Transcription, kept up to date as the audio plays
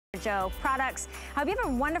Joe products. I hope you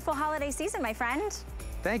have a wonderful holiday season, my friend.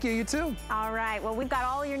 Thank you, you too. All right, well, we've got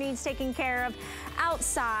all your needs taken care of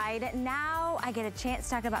outside. Now I get a chance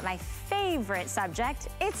to talk about my favorite subject.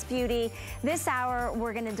 It's beauty. This hour,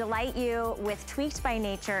 we're gonna delight you with Tweaked by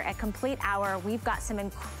Nature, a complete hour. We've got some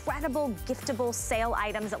incredible giftable sale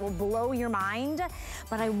items that will blow your mind.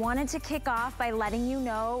 But I wanted to kick off by letting you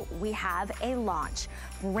know we have a launch.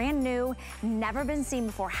 Brand new, never been seen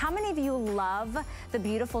before. How many of you love the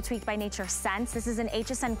beautiful Tweaked by Nature scents? This is an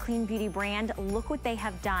HSN clean beauty brand. Look what they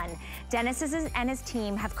have done. Dennis and his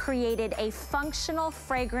team have created a functional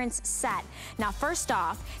fragrance set. Now, first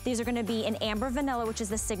off, these are gonna be an amber vanilla, which is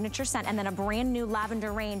the signature scent, and then a brand new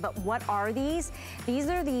lavender rain. But what are these? These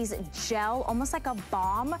are these gel, almost like a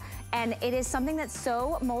balm, and it is something that's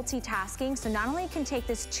so multitasking. So not only can take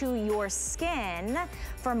this to your skin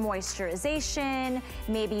for moisturization,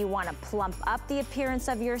 maybe you wanna plump up the appearance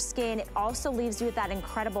of your skin. It also leaves you with that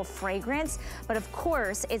incredible fragrance. But of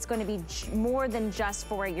course, it's gonna be more than just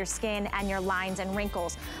for your skin and your lines and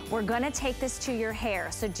wrinkles. We're gonna take this to your hair.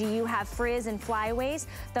 So do you have frizz and flyaways?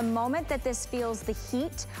 The moment that this feels the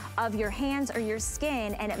heat of your hands or your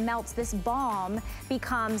skin and it melts, this balm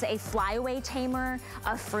becomes a flyaway tamer,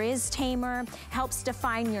 a frizz tamer, helps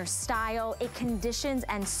define your style. It conditions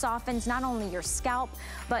and softens not only your scalp,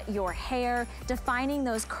 but your hair, defining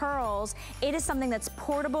those curls. It is something that's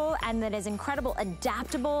portable and that is incredible,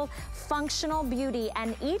 adaptable, functional beauty.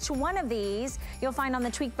 And each one of these, you'll find on the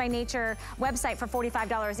Tweaked by Nature website for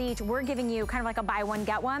 $45 each. We're giving you kind of like a buy one,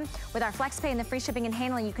 get one. With our FlexPay and the free shipping and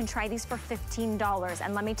handling, you can try these for $15.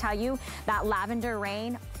 And let me tell you, that lavender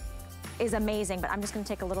rain is amazing, but I'm just gonna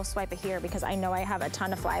take a little swipe of here because I know I have a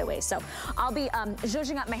ton of flyaways. So I'll be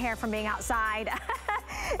zhuzhing up my hair from being outside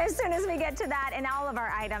as soon as we get to that, and all of our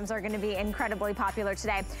items are gonna be incredibly popular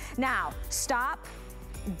today. Now, stop.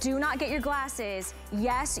 Do not get your glasses.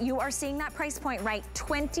 Yes, you are seeing that price point right.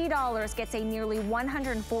 $20 gets a nearly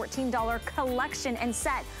 $114 collection and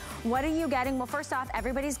set. What are you getting? Well, first off,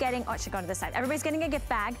 everybody's getting, oh, it should go to this side. Everybody's getting a gift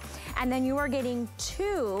bag, and then you are getting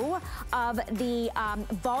 2 of the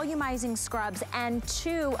volumizing scrubs and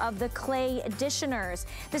 2 of the clay conditioners.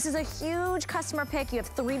 This is a huge customer pick. You have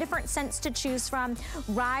 3 different scents to choose from.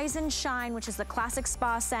 Rise and Shine, which is the classic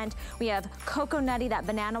spa scent. We have Cocoa Nutty, that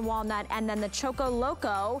banana walnut, and then the Choco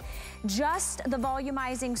Loco. Just the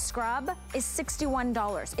volumizing scrub is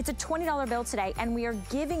 $61. It's a $20 bill today, and we are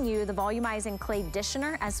giving you the volumizing clay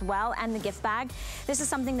conditioner as well and the gift bag. This is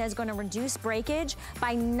something that is going to reduce breakage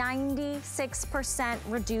by 96%,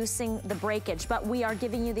 reducing the breakage. But we are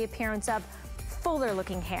giving you the appearance of fuller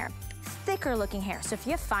looking hair, thicker looking hair. So if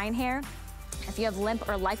you have fine hair, if you have limp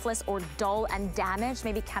or lifeless or dull and damaged,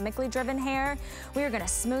 maybe chemically driven hair, we are gonna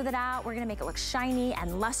smooth it out. We're gonna make it look shiny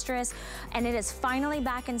and lustrous. And it is finally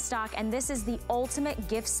back in stock. And this is the ultimate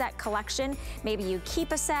gift set collection. Maybe you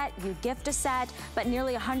keep a set, you gift a set, but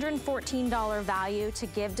nearly $114 value to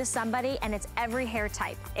give to somebody. And it's every hair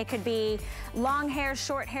type. It could be long hair,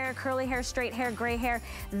 short hair, curly hair, straight hair, gray hair.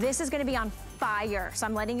 This is gonna be on fire. So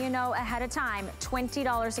I'm letting you know ahead of time,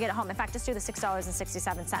 $20 to get it home. In fact, just do the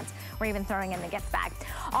 $6.67. We're even throwing in the gift bag.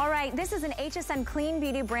 All right, this is an HSN clean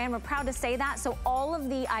beauty brand. We're proud to say that. So all of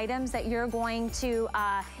the items that you're going to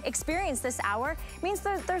experience this hour means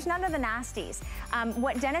there's none of the nasties.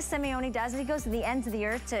 What Dennis Simeone does is he goes to the ends of the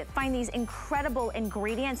earth to find these incredible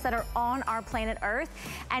ingredients that are on our planet Earth,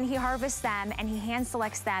 and he harvests them and he hand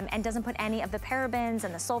selects them and doesn't put any of the parabens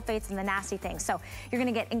and the sulfates and the nasty things. So you're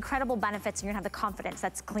gonna get incredible benefits, and you're gonna have the confidence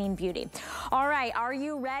that's clean beauty. All right, are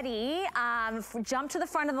you ready? Jump to the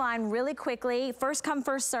front of the line really quickly. First come,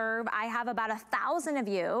 first serve. I have about 1,000 of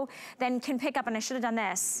you then can pick up, and I should have done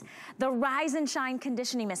this, the Rise and Shine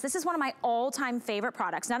Conditioning Mist. This is one of my all-time favorite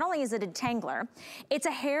products. Not only is it a detangler, it's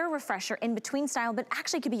a hair refresher in between style, but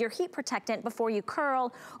actually could be your heat protectant before you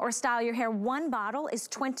curl or style your hair. One bottle is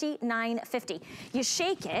 $29.50. You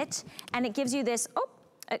shake it, and it gives you this,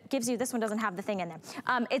 it gives you, this one doesn't have the thing in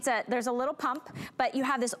there. There's a little pump, but you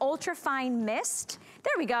have this ultra fine mist.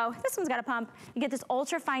 There we go, this one's got a pump. You get this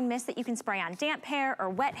ultra fine mist that you can spray on damp hair or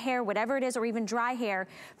wet hair, whatever it is, or even dry hair.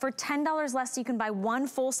 For $10 less, you can buy 1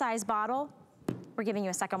 full-size bottle. We're giving you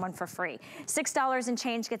a second one for free. $6 and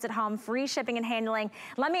change gets it home, free shipping and handling.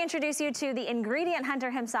 Let me introduce you to the ingredient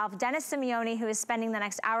hunter himself, Dennis Simeone, who is spending the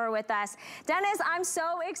next hour with us. Dennis, I'm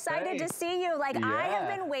so excited to see you. Like, I have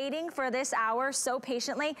been waiting for this hour so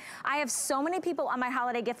patiently. I have so many people on my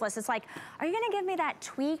holiday gift list. It's like, are you gonna give me that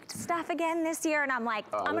tweaked stuff again this year? And I'm like,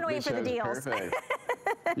 I'm gonna wait for the deals.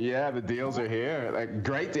 Yeah, the deals are here. Like,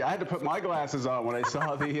 great deal. I had to put my glasses on when I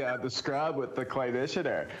saw the scrub with the clay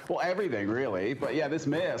conditioner. Well, everything really, but yeah, this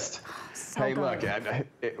mist. So hey, good.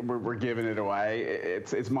 look, we're giving it away.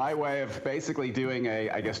 It's my way of basically doing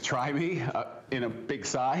I guess, try me in a big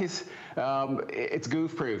size. It's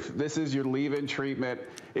goof-proof. This is your leave-in treatment.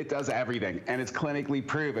 It does everything, and it's clinically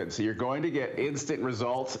proven. So you're going to get instant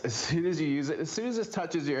results as soon as you use it. As soon as this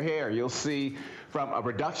touches your hair, you'll see from a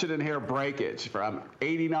reduction in hair breakage from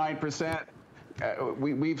 89%.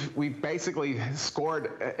 We've basically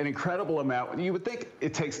scored an incredible amount. You would think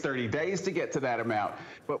it takes 30 days to get to that amount,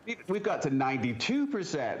 but we've got to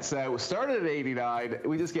 92%. So started at 89,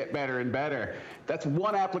 we just get better and better. That's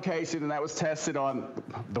one application, and that was tested on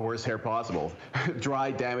the worst hair possible. Dry,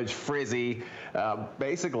 damaged, frizzy,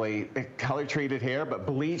 basically color-treated hair, but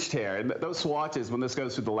bleached hair. And those swatches, when this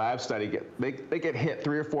goes through the lab study, they get hit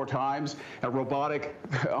 3 or 4 times. A robotic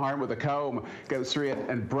arm with a comb goes through it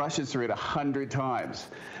and brushes through it 100 times.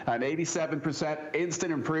 An 87%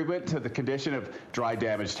 instant improvement to the condition of dry,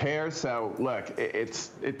 damaged hair. So look,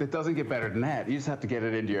 it doesn't get better than that. You just have to get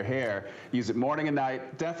it into your hair. Use it morning and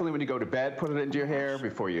night. Definitely when you go to bed, put it into your hair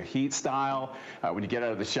before you heat style. When you get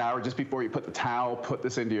out of the shower, just before you put the towel, put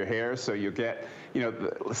this into your hair so you get,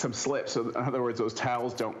 some slip. So in other words, those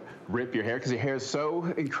towels don't rip your hair, because your hair is so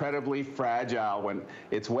incredibly fragile when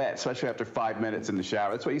it's wet, especially after 5 minutes in the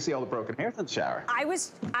shower. That's why you see all the broken hairs in the shower. I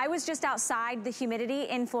was just outside. The humidity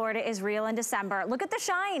in Florida is real in December. Look at the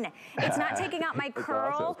shine. It's not taking out my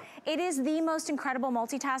curl. Awesome. It is the most incredible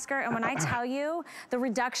multitasker. And when I tell you the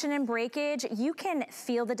reduction in breakage, you can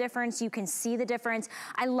feel the difference. You can see the difference.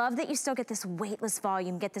 I love that you still get this weightless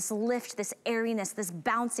volume, get this lift, this airiness, this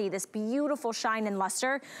bouncy, this beautiful shine and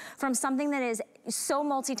luster from something that is so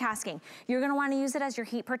multitasking. You're gonna wanna use it as your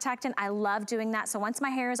heat protectant. I love doing that. So once my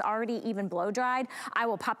hair is already even blow dried, I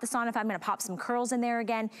will pop this on if I'm gonna pop some curls in there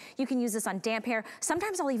again. You can use this on damp hair.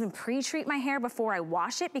 Sometimes I'll even pre-treat my hair before I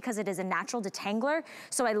wash it because it is a natural detangler.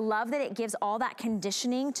 So I love that it gives all that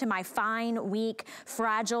conditioning to my fine, weak,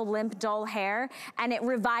 fragile, limp, dull hair, and it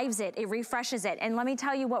revives it, it refreshes it. And let me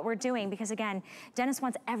tell you what we're doing, because again, Dennis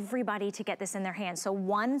wants everybody to get this in their hands. So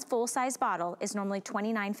one full-size bottle is normally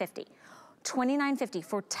 $29.50. $29.50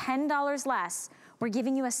 for $10 less. We're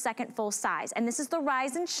giving you a second full size. And this is the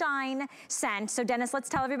Rise and Shine scent. So Dennis, let's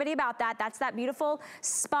tell everybody about that. That's that beautiful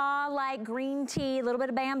spa-like green tea, a little bit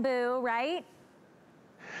of bamboo, right?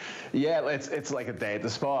 Yeah, it's like a day at the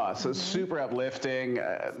spa. So super uplifting.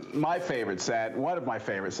 My favorite scent, one of my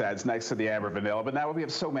favorite scents, next to the amber vanilla. But now we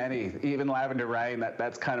have so many, even lavender rain.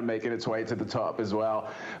 That's kind of making its way to the top as well.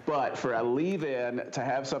 But for a leave-in, to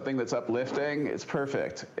have something that's uplifting, it's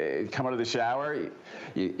perfect. You come out of the shower,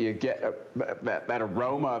 you get that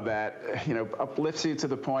aroma that uplifts you to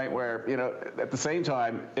the point where at the same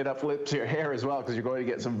time it uplifts your hair as well, because you're going to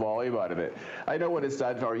get some volume out of it. I know what it's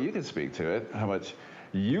done for. You can speak to it. How much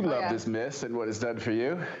you love this mist and what it's done for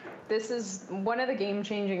you. This is one of the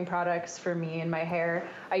game-changing products for me and my hair.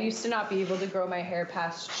 I used to not be able to grow my hair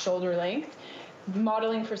past shoulder length.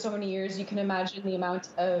 Modeling for so many years, you can imagine the amount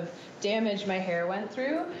of damage my hair went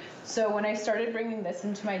through. So when I started bringing this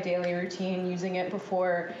into my daily routine, using it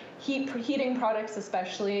before heating products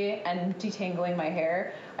especially, and detangling my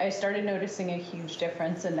hair, I started noticing a huge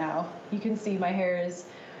difference. And now you can see my hair is,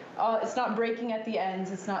 it's not breaking at the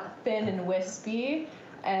ends, it's not thin and wispy.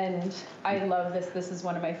 And I love this. This is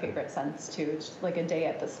one of my favorite scents too. It's like a day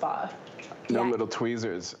at the spa. No little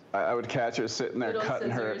tweezers. I would catch her sitting there little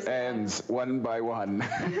cutting scissors, her ends one by one.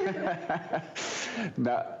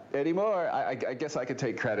 Not anymore. I guess I could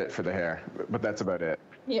take credit for the hair, but that's about it.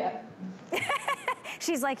 Yeah.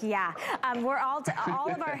 She's like, yeah. We're all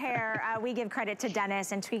of our hair, we give credit to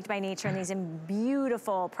Dennis and Tweaked by Nature and these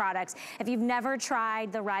beautiful products. If you've never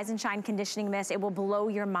tried the Rise and Shine Conditioning Mist, it will blow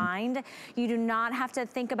your mind. You do not have to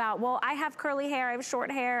think about, well, I have curly hair, I have short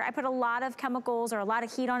hair, I put a lot of chemicals or a lot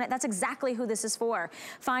of heat on it. That's exactly who this is for.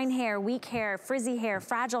 Fine hair, weak hair, frizzy hair,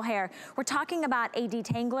 fragile hair. We're talking about a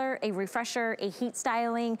detangler, a refresher, a heat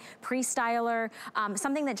styling, pre-styler,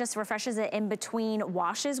 something that just refreshes it in between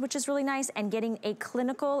washes, which is really nice, and getting a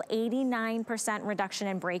clinical 89% reduction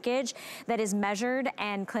in breakage that is measured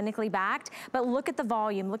and clinically backed. But look at the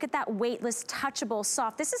volume, look at that weightless, touchable,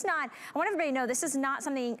 soft. This is not, I want everybody to know, this is not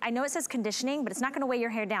something, I know it says conditioning, but it's not gonna weigh your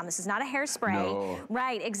hair down. This is not a hairspray. No.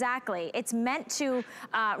 Right, exactly. It's meant to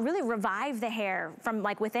really revive the hair from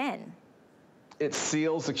like within. it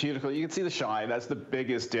seals the cuticle. You can see the shine. That's the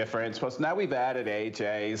biggest difference. Plus, now we've added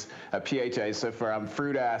AHAs, PHAs, so from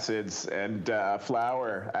fruit acids and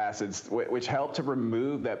flower acids, which help to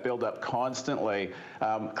remove that buildup constantly.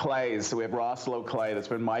 Clays, so we have raw slow clay that's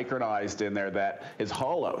been micronized in there that is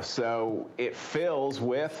hollow. So it fills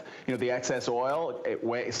with, the excess oil.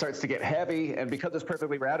 It starts to get heavy, and because it's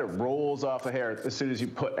perfectly round, it rolls off the hair as soon as you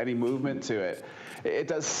put any movement to it. It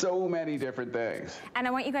does so many different things. And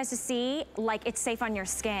I want you guys to see, like, it's safe on your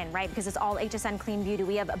skin, right? Because it's all HSN Clean Beauty.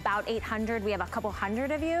 We have about 800. We have a couple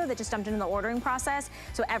hundred of you that just jumped into the ordering process.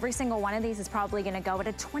 So every single one of these is probably going to go at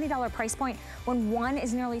a $20 price point when one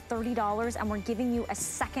is nearly $30, and we're giving you a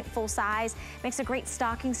second full size. Makes a great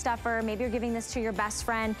stocking stuffer. Maybe you're giving this to your best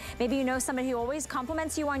friend. Maybe you know somebody who always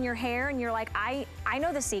compliments you on your hair, and you're like, I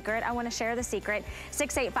know the secret. I want to share the secret.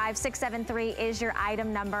 685-673 is your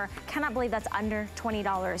item number. Cannot believe that's under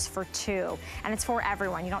 $20 for two. And it's for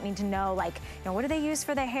everyone. You don't need to know, like, what do they use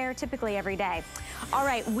for their hair typically every day? All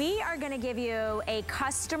right, we are going to give you a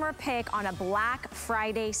customer pick on a Black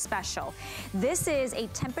Friday special. This is a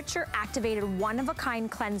temperature activated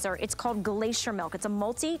one-of-a-kind cleanser. It's called Glacier Milk. It's a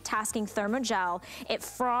multitasking thermogel. It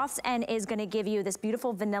froths and is going to give you this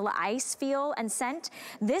beautiful vanilla ice feel and scent.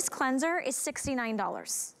 This cleanser is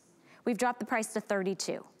 $69. We've dropped the price to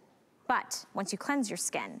 $32. But once you cleanse your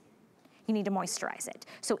skin, you need to moisturize it.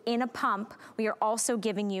 So in a pump, we are also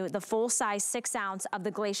giving you the full size 6 ounce of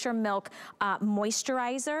the Glacier Milk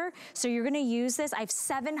moisturizer. So you're gonna use this. I have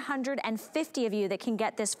 750 of you that can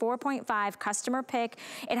get this 4.5 customer pick.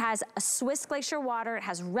 It has a Swiss glacier water, it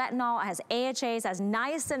has retinol, it has AHAs, it has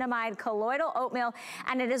niacinamide, colloidal oatmeal,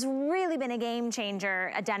 and it has really been a game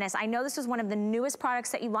changer, Dennis. I know this was one of the newest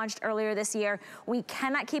products that you launched earlier this year. We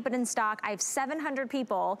cannot keep it in stock. I have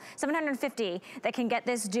 750 that can get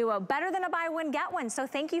this duo. Better than a buy one, get one. So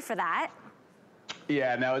thank you for that.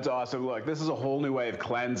 Yeah, no, it's awesome. Look, this is a whole new way of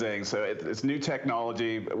cleansing. So it's new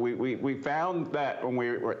technology. We found that when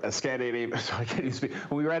we were a Scandinavian, sorry, I can't even speak.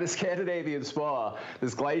 When we were at a Scandinavian spa,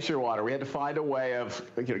 this glacier water, we had to find a way of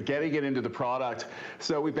getting it into the product.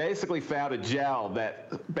 So we basically found a gel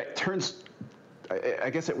that turns, I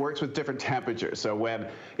guess it works with different temperatures. So when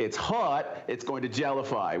it's hot, it's going to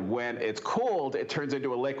gelify. When it's cold, it turns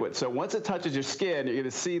into a liquid. So once it touches your skin, you're going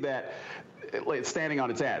to see that it's standing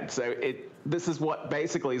on its end. So this is what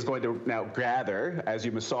basically is going to now gather as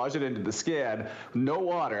you massage it into the skin. No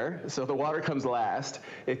water, so the water comes last.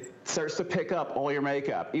 It starts to pick up all your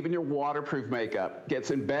makeup. Even your waterproof makeup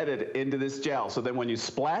gets embedded into this gel. So then when you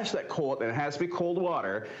splash that cold, and it has to be cold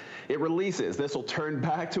water, it releases. This will turn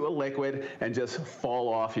back to a liquid and just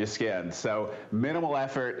fall off your skin. So minimal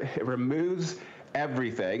effort, it removes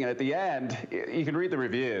everything, and at the end, you can read the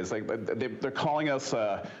reviews. Like they're calling us,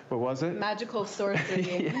 what was it? Magical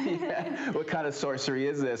sorcery. Yeah. What kind of sorcery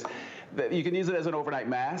is this? That you can use it as an overnight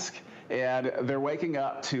mask, and they're waking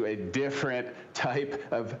up to a different type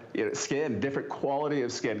of skin, different quality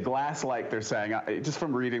of skin, glass-like, they're saying, just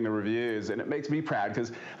from reading the reviews. And it makes me proud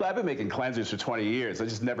because I've been making cleansers for 20 years. I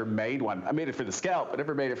just never made one. I made it for the scalp, I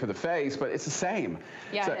never made it for the face, but it's the same.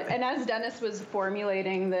 Yeah, so, and as Dennis was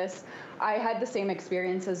formulating this, I had the same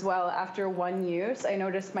experience as well. After one use, I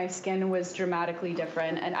noticed my skin was dramatically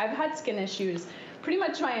different. And I've had skin issues pretty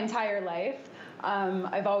much my entire life.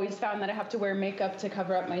 I've always found that I have to wear makeup to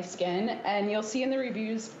cover up my skin, and you'll see in the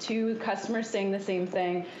reviews too, customers saying the same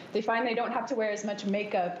thing. They find they don't have to wear as much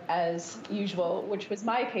makeup as usual, which was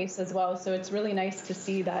my case as well. So it's really nice to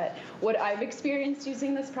see that what I've experienced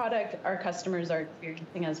using this product, our customers are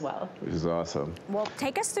experiencing as well. Which is awesome. Well,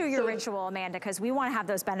 take us through your ritual, Amanda, because we want to have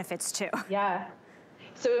those benefits too. Yeah.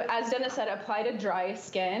 So as Dennis said, apply to dry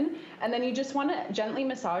skin, and then you just want to gently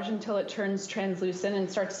massage until it turns translucent and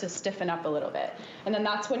starts to stiffen up a little bit. And then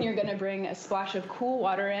that's when you're going to bring a splash of cool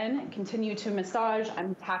water in, continue to massage.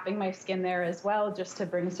 I'm tapping my skin there as well just to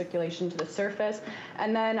bring circulation to the surface.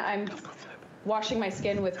 And then I'm washing my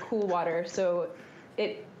skin with cool water. So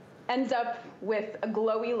it ends up with a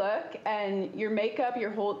glowy look, and your makeup,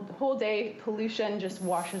 your whole day pollution just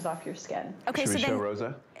washes off your skin. Okay, Should we show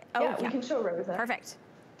Rosa? Oh, yeah, we can show Rosa. Perfect.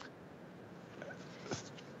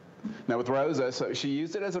 Now with Rosa, so she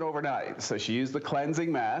used it as an overnight. So she used the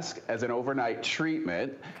cleansing mask as an overnight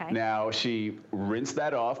treatment. Okay. Now she rinsed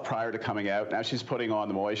that off prior to coming out. Now she's putting on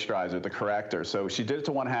the moisturizer, the corrector. So she did it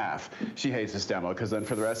to 1/2. She hates this demo because then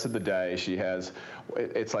for the rest of the day she has,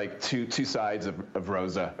 it's like two sides of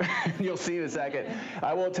Rosa. You'll see in a second.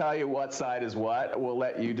 I won't tell you what side is what. We'll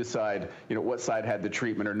let you decide, what side had the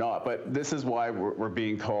treatment or not. But this is why we're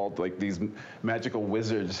being called like these magical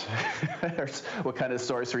wizards. What kind of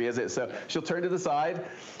sorcery is it? So So she'll turn to the side.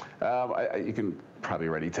 You can probably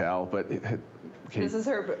already tell, but this is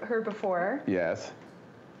her before. Yes.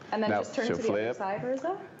 And then now, just turn to the other side,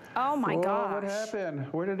 Rosa. Oh my gosh. What happened?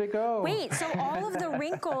 Where did it go? Wait, so all of the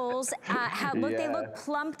wrinkles, they look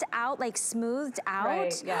plumped out, like smoothed out?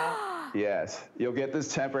 Right, yeah. Yes, you'll get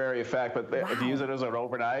this temporary effect, but if you use it as an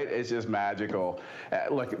overnight, it's just magical.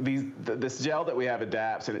 Look, this gel that we have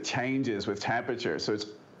adapts and it changes with temperature. So it's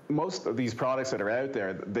most of these products that are out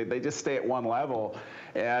there, they just stay at one level,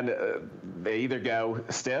 and they either go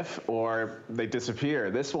stiff or they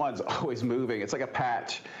disappear. This one's always moving. It's like a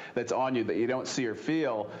patch that's on you that you don't see or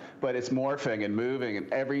feel, but it's morphing and moving,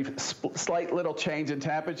 and every slight little change in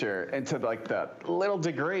temperature, and to like the little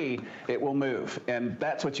degree, it will move, and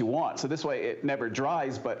that's what you want. So this way it never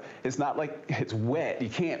dries, but it's not like it's wet. You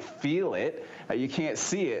can't feel it, you can't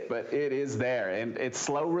see it, but it is there, and it's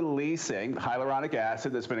slow releasing hyaluronic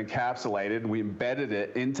acid that's been encapsulated, and we embedded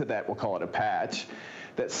it into that, we'll call it a patch,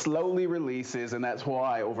 that slowly releases, and that's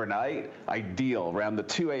why overnight, ideal, around the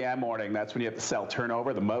 2 a.m. morning, that's when you have the cell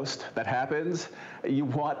turnover the most that happens. You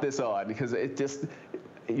want this on because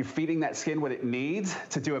you're feeding that skin what it needs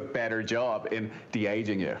to do a better job in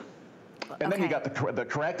de-aging you. And then you got the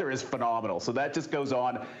corrector is phenomenal. So that just goes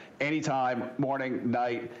on anytime, morning,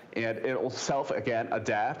 night, and it'll again,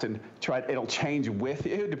 adapt and it'll change with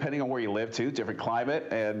you depending on where you live too, different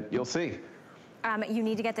climate, and you'll see. You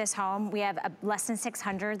need to get this home. We have less than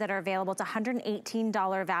 600 that are available. It's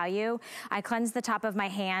 $118 value. I cleanse the top of my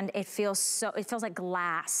hand. It feels like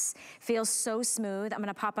glass. Feels so smooth. I'm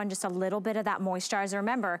gonna pop on just a little bit of that moisturizer.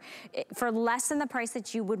 Remember, for less than the price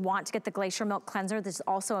that you would want to get the Glacier Milk Cleanser, this is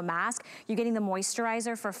also a mask, you're getting the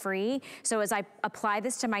moisturizer for free. So as I apply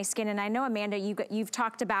this to my skin, and I know, Amanda, you've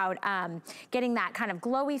talked about getting that kind of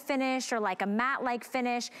glowy finish or like a matte-like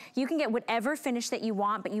finish. You can get whatever finish that you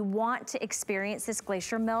want, but you want to experience this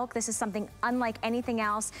Glacier Milk. This is something unlike anything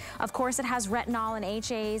else. Of course, it has retinol and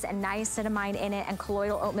HAs and niacinamide in it and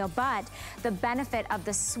colloidal oatmeal, but the benefit of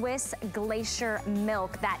the Swiss Glacier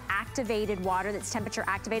Milk, that activated water that's temperature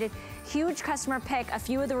activated, huge customer pick. A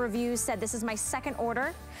few of the reviews said this is my second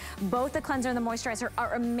order. Both the cleanser and the moisturizer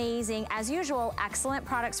are amazing. As usual, excellent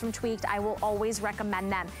products from Tweaked. I will always recommend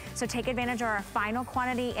them. So take advantage of our final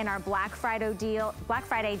quantity in our Black Friday deal,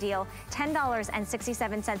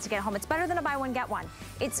 $10.67 to get home. It's better than a buy one, get one.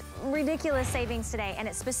 It's ridiculous savings today, and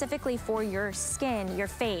it's specifically for your skin, your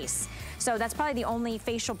face. So that's probably the only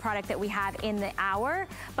facial product that we have in the hour,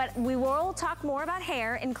 but we will talk more about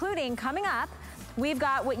hair, including coming up, we've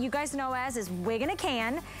got what you guys know as is Wig in a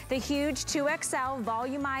Can. The huge 2XL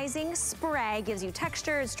volumizing spray gives you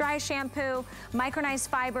texture, it's dry shampoo, micronized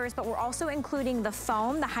fibers, but we're also including the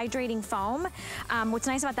foam, the hydrating foam. What's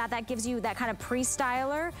nice about that gives you that kind of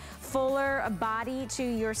pre-styler, fuller body to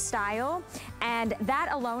your style, and that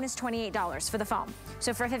alone is $28 for the foam.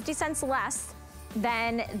 So for 50 cents less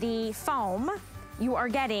than the foam, you are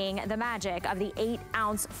getting the magic of the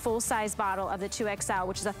 8-ounce full-size bottle of the 2XL,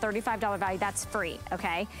 which is a $35 value. That's free,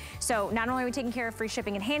 okay? So not only are we taking care of free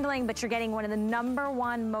shipping and handling, but you're getting one of the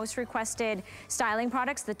 #1 most requested styling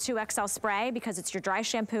products, the 2XL spray, because it's your dry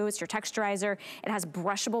shampoo, it's your texturizer, it has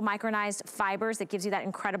brushable micronized fibers that gives you that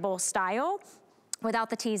incredible style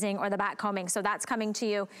without the teasing or the back combing. So that's coming to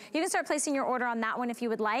you. You can start placing your order on that one if you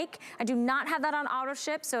would like. I do not have that on auto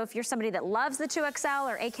ship, so if you're somebody that loves the 2XL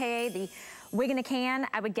or AKA the Wig in a Can,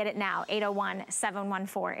 I would get it now.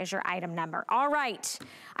 801-714 is your item number. All right,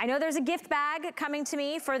 I know there's a gift bag coming to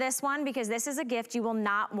me for this one because this is a gift you will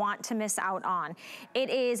not want to miss out on. It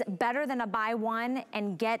is better than a buy one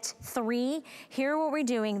and get three. Here what we're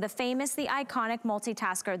doing, the famous, the iconic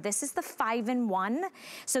multitasker. This is the 5-in-1.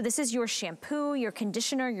 So this is your shampoo, your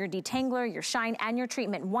conditioner, your detangler, your shine, and your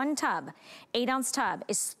treatment. One tub, 8-ounce tub,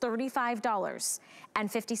 is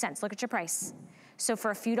 $35.50. Look at your price. So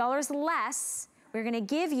for a few dollars less, we're gonna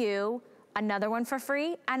give you another one for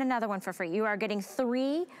free and another one for free. You are getting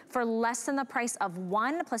 3 for less than the price of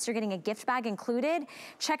 1, plus you're getting a gift bag included.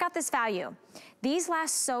 Check out this value. These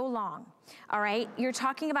last so long, all right? You're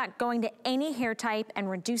talking about going to any hair type and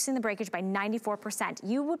reducing the breakage by 94%.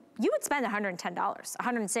 You would spend $110,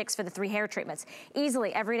 $106 for the 3 hair treatments,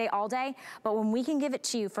 easily, every day, all day. But when we can give it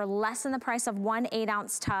to you for less than the price of 1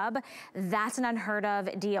 8-ounce tub, that's an unheard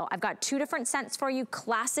of deal. I've got 2 different scents for you,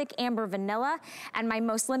 classic amber vanilla, and my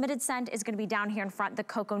most limited scent is gonna be down here in front, the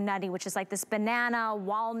cocoa nutty, which is like this banana,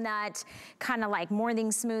 walnut, kind of like morning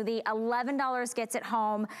smoothie. $11 gets it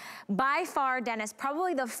home. By far, Dennis,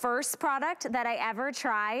 probably the first product that I ever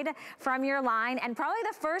tried from your line, and probably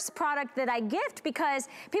the first product that I gift, because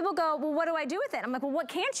people go, well, what do I do with it? I'm like, well, what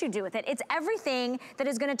can't you do with it? It's everything that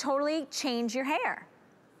is gonna totally change your hair.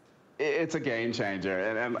 It's a game changer,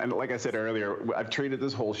 and like I said earlier, I've treated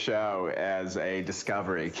this whole show as a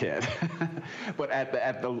discovery kit, but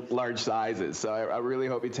at the large sizes. So I really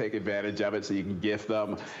hope you take advantage of it so you can gift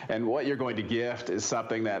them. And what you're going to gift is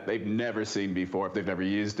something that they've never seen before if they've never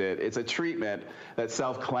used it. It's a treatment that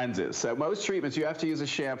self-cleanses. So most treatments, you have to use a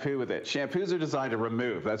shampoo with it. Shampoos are designed to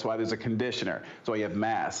remove. That's why there's a conditioner. That's why you have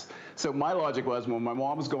masks. So my logic was, when my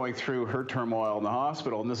mom was going through her turmoil in the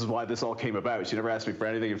hospital, and this is why this all came about. She never asked me for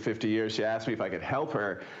anything in 50 years. She asked me if I could help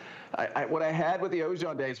her. What I had with the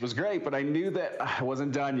Ojon days was great, but I knew that I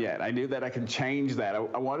wasn't done yet. I knew that I could change that. I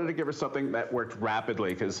wanted to give her something that worked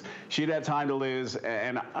rapidly, because she'd had time to lose,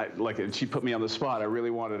 and she put me on the spot. I really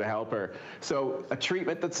wanted to help her. So a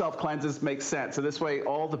treatment that self-cleanses makes sense. So this way,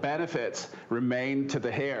 all the benefits remain to the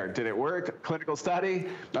hair. Did it work? Clinical study?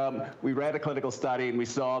 We read a clinical study, and we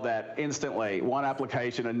saw that instantly, one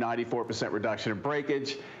application, a 94% reduction in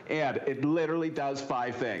breakage, and it literally does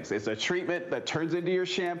 5 things. It's a treatment that turns into your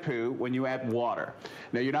shampoo when you add water.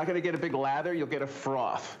 Now, you're not going to get a big lather, you'll get a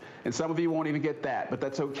froth. And some of you won't even get that, but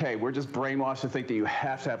that's okay. We're just brainwashed to think that you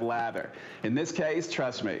have to have lather. In this case,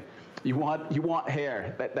 trust me, you want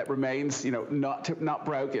hair that remains, not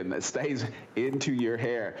broken, that stays into your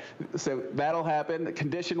hair. So that'll happen.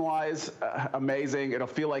 Condition-wise, amazing. It'll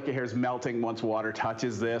feel like your hair's melting once water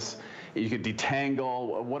touches this. You can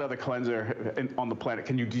detangle. What other cleanser on the planet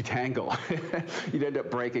can you detangle? You'd end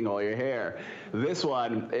up breaking all your hair. This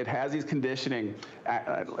one, it has these conditioning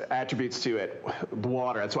attributes to it. The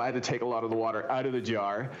water. That's why I had to take a lot of the water out of the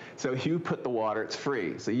jar. So you put the water, it's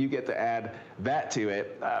free. So you get to add that to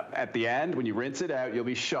it. At the end, when you rinse it out, you'll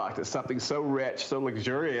be shocked. It's something so rich, so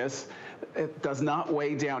luxurious. It does not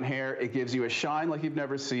weigh down hair. It gives you a shine like you've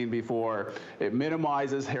never seen before. It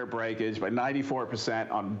minimizes hair breakage by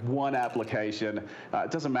 94% on one application.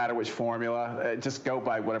 It doesn't matter which formula. Just go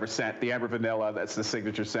by whatever scent. The Amber Vanilla, that's the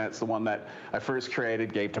signature scent. It's the one that I first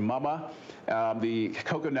created, gave to Mama. The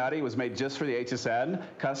Cocoa Nutty was made just for the HSN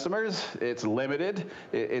customers. It's limited.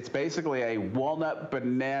 It's basically a walnut,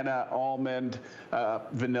 banana, almond,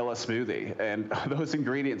 vanilla smoothie. And those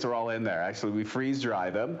ingredients are all in there. Actually, we freeze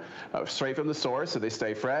dry them straight from the source so they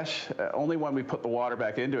stay fresh. Only when we put the water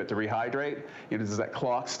back into it to rehydrate, does that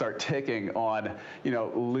clock start ticking on,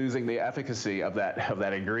 losing the efficacy of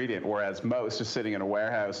that ingredient, whereas most are sitting in a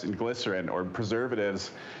warehouse in glycerin or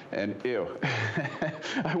preservatives, and ew.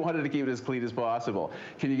 I wanted to keep it as clean as possible.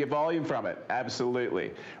 Can you get volume from it?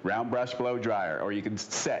 Absolutely. Round brush blow dryer, or you can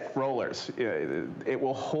set rollers. It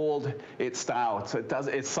will hold its style. So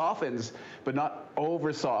it softens, but not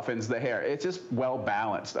over softens the hair. It's just well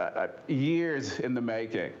balanced. Years in the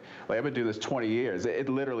making. Like, I've been doing this 20 years. It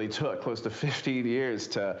literally took close to 15 years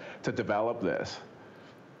to develop this.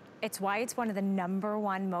 It's why it's one of the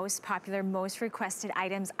 #1 most popular, most requested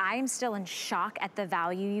items. I am still in shock at the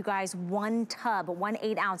value, you guys. 1 tub, 1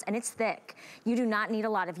 8-ounce, and it's thick. You do not need a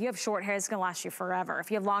lot. If you have short hair, it's gonna last you forever.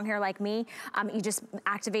 If you have long hair like me, you just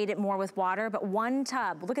activate it more with water. But 1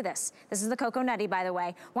 tub, look at this. This is the Cocoa Nutty, by the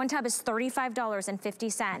way. 1 tub is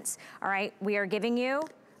 $35.50. All right, we are giving you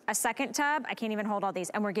a second tub. I can't even hold all these.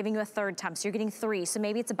 And we're giving you a 3rd tub, so you're getting 3. So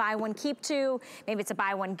maybe it's a buy 1, keep 2. Maybe it's a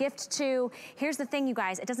buy 1, gift 2. Here's the thing, you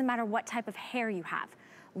guys. It doesn't matter what type of hair you have.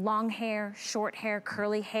 Long hair, short hair,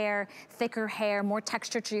 curly hair, thicker hair, more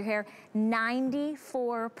texture to your hair.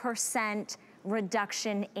 94%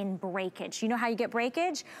 reduction in breakage. You know how you get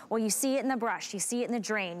breakage? Well, you see it in the brush, you see it in the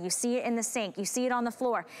drain, you see it in the sink, you see it on the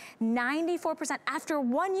floor. 94% after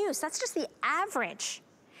 1 use. That's just the average.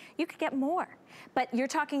 You could get more. But you're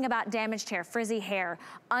talking about damaged hair, frizzy hair,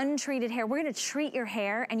 untreated hair. We're gonna treat your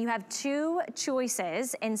hair, and you have 2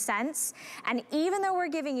 choices in scents. And even though we're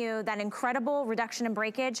giving you that incredible reduction in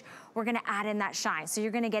breakage, we're gonna add in that shine. So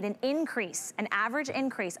you're gonna get an increase, an average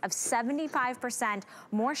increase of 75%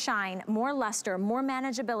 more shine, more luster, more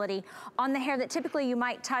manageability on the hair that typically you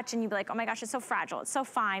might touch and you'd be like, oh my gosh, it's so fragile, it's so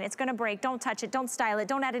fine, it's gonna break, don't touch it, don't style it,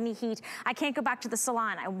 don't add any heat, I can't go back to the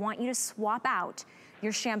salon. I want you to swap out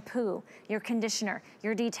your shampoo, your conditioner,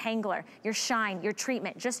 your detangler, your shine, your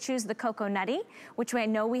treatment. Just choose the Cocoa Nutty, which I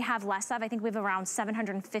know we have less of. I think we have around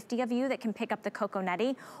 750 of you that can pick up the Cocoa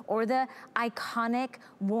Nutty, or the iconic,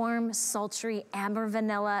 warm, sultry Amber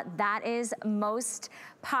Vanilla. That is most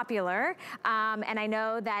popular. And I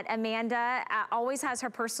know that Amanda always has her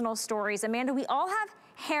personal stories. Amanda, we all have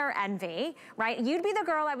hair envy, right? You'd be the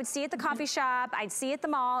girl I would see at the coffee shop, I'd see at the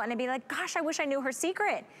mall, and I'd be like, gosh, I wish I knew her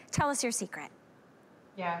secret. Tell us your secret.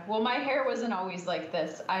 Yeah, well, my hair wasn't always like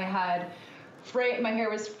this. I had my hair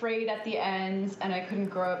was frayed at the ends, and I couldn't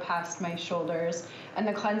grow it past my shoulders. And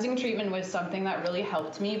the cleansing treatment was something that really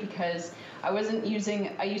helped me because I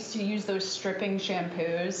used to use those stripping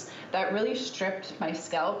shampoos that really stripped my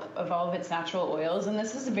scalp of all of its natural oils, and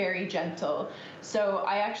this is very gentle. So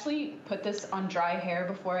I actually put this on dry hair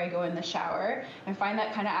before I go in the shower. I find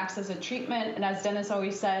that kind of acts as a treatment, and as Dennis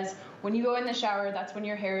always says, when you go in the shower, that's when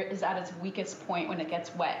your hair is at its weakest point when it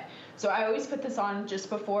gets wet. So I always put this on just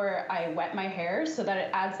before I wet my hair so that it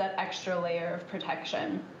adds that extra layer of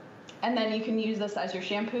protection. And then you can use this as your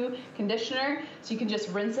shampoo, conditioner, so you can just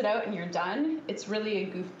rinse it out and you're done. It's really a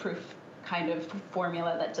goof-proof kind of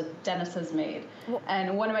formula that Dennis has made,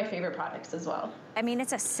 and one of my favorite products as well. I mean,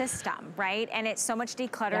 it's a system, right? And it's so much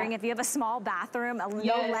decluttering. Yeah. If you have a small bathroom,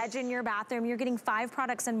 no ledge in your bathroom, you're getting 5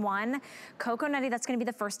 products in one. Cocoa Nutty, that's gonna be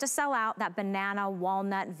the first to sell out. That banana,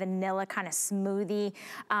 walnut, vanilla kind of smoothie.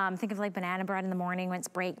 Think of like banana bread in the morning when it's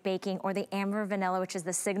baking, or the amber vanilla, which is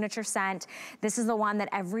the signature scent. This is the one that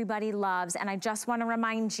everybody loves. And I just wanna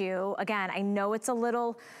remind you, again, I know it's a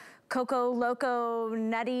little Coco Loco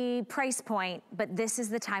nutty price point, but this is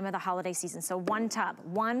the time of the holiday season. So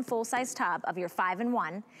one full-size tub of your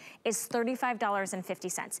 5-in-1 is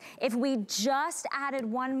 $35.50. If we just added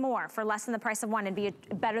one more for less than the price of one, it'd be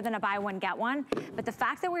better than a buy one, get one. But the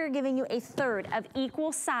fact that we're giving you a third of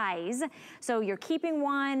equal size, so you're keeping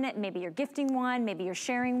one, maybe you're gifting one, maybe you're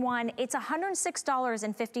sharing one, it's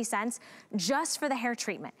 $106.50 just for the hair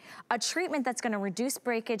treatment. A treatment that's gonna reduce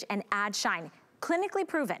breakage and add shine. Clinically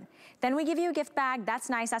proven. Then we give you a gift bag. That's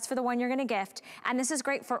nice. That's for the one you're gonna gift. And this is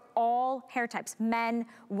great for all hair types, men,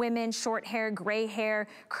 women, short hair, gray hair,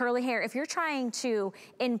 curly hair. If you're trying to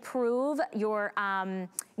improve your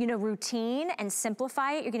routine and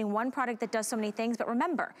simplify it, you're getting one product that does so many things. But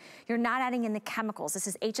remember, you're not adding in the chemicals. This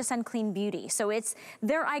is HSN Clean Beauty. So it's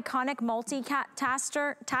their iconic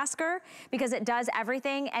multitasker because it does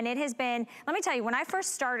everything. And it has been, let me tell you, when I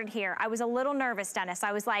first started here, I was a little nervous, Dennis.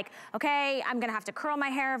 I was like, okay, I'm gonna have to curl my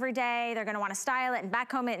hair every day. They're gonna wanna style it and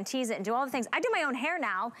backcomb it and tease it and do all the things. I do my own hair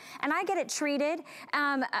now, and I get it treated,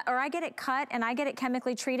 or I get it cut and I get it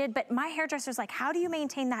chemically treated, but my hairdresser's like, how do you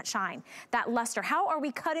maintain that shine, that luster? How are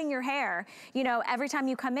we cutting your hair, every time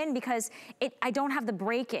you come in, because I don't have the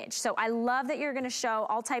breakage. So I love that you're gonna show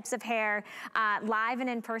all types of hair, live and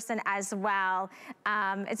in person as well.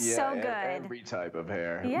 It's so good. Every type of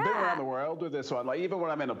hair. Yeah. I've been around the world with this one. Like even when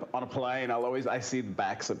I'm on a plane, I see the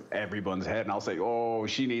backs of everyone's head and I'll say, oh,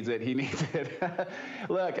 she needs it, he needs it.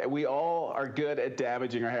 Look, we all are good at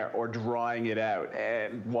damaging our hair or drying it out,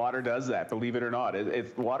 and water does that, believe it or not.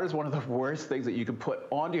 Water is one of the worst things that you can put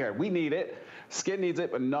onto your hair. We need it, skin needs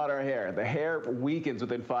it, but not our hair. The hair weakens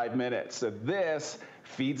within 5 minutes. So this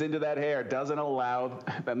feeds into that hair, doesn't allow,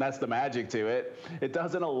 and that's the magic to it, it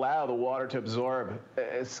doesn't allow the water to absorb.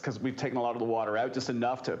 It's because we've taken a lot of the water out, just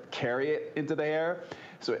enough to carry it into the hair.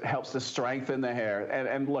 So it helps to strengthen the hair.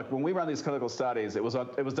 And look, when we run these clinical studies, it was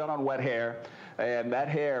done on wet hair, and that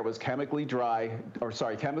hair was chemically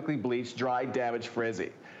bleached, dried, damaged,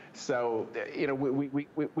 frizzy. So,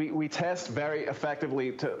 we test very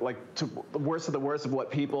effectively to the worst of the worst of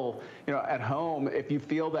what people, at home, if you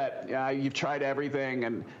feel that you've tried everything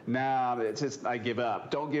and it's just, I give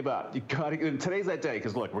up. Don't give up. You gotta, and today's that day,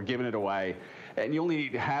 because look, we're giving it away. And you only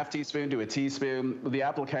need a half teaspoon to a teaspoon. The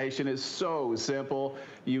application is so simple.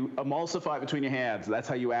 You emulsify it between your hands. That's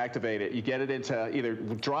how you activate it. You get it into either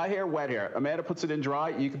dry hair, wet hair. Amanda puts it in dry.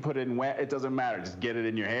 You can put it in wet. It doesn't matter. Just get it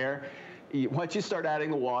in your hair. Once you start adding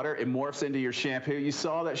the water, it morphs into your shampoo. You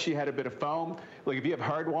saw that she had a bit of foam. Like if you have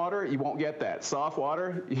hard water, you won't get that. Soft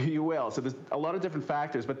water, you will. So there's a lot of different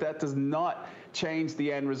factors, but that does not change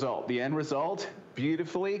the end result. The end result,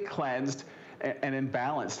 beautifully cleansed and in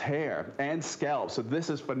balanced hair and scalp. So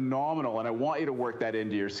this is phenomenal, and I want you to work that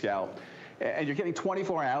into your scalp. And you're getting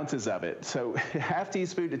 24 ounces of it. So half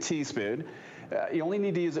teaspoon to teaspoon. You only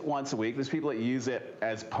need to use it once a week. There's people that use it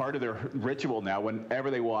as part of their ritual now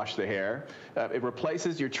whenever they wash the hair. It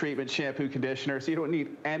replaces your treatment, shampoo, conditioner, so you don't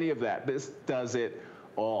need any of that. This does it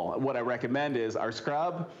all. What I recommend is our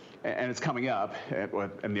scrub, and it's coming up,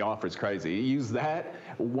 and the offer is crazy. Use that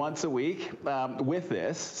once a week with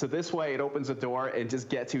this. So this way it opens the door and just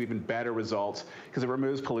gets you even better results, because it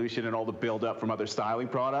removes pollution and all the buildup from other styling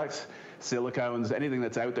products, silicones, anything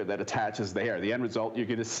that's out there that attaches the hair. The end result, you're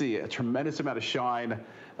gonna see a tremendous amount of shine,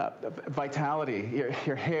 vitality,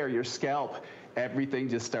 your hair, your scalp, everything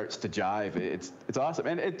just starts to jive. It's awesome.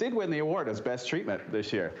 And it did win the award as best treatment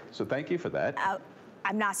this year. So thank you for that.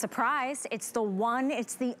 I'm not surprised. It's the one,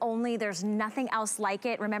 it's the only, there's nothing else like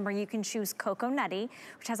it. Remember, you can choose Cocoa Nutty,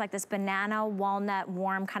 which has like this banana, walnut,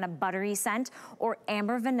 warm, kind of buttery scent, or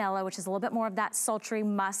Amber Vanilla, which is a little bit more of that sultry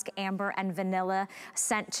musk, amber, and vanilla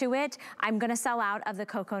scent to it. I'm gonna sell out of the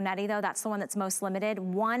Cocoa Nutty though. That's the one that's most limited.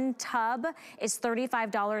 One tub is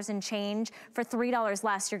 $35 and change. For $3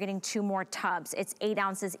 less, you're getting 2 more tubs. It's 8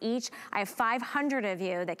 ounces each. I have 500 of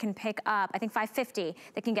you that can pick up, I think 550,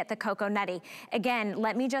 that can get the Cocoa Nutty. Again,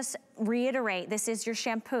 let me just reiterate, this is your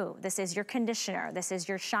shampoo, this is your conditioner, this is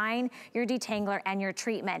your shine, your detangler, and your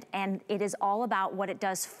treatment, and it is all about what it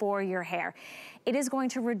does for your hair. It is going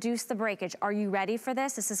to reduce the breakage. Are you ready for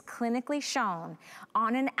this? This is clinically shown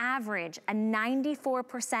on an average, a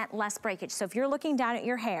 94% less breakage. So if you're looking down at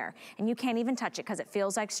your hair and you can't even touch it because it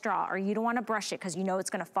feels like straw, or you don't want to brush it because you know it's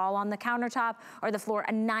going to fall on the countertop or the floor,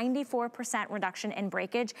 a 94% reduction in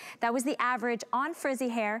breakage. That was the average on frizzy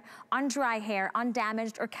hair, on dry hair, on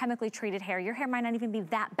damaged or chemically treated hair. Your hair might not even be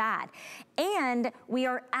that bad. And we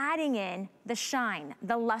are adding in the shine,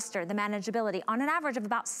 the luster, the manageability on an average of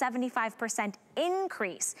about 75%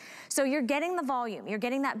 increase. So you're getting the volume, you're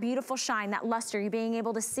getting that beautiful shine, that luster, you're being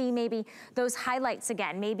able to see maybe those highlights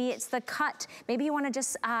again. Maybe it's the cut. Maybe you want to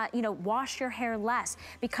just, you know, wash your hair less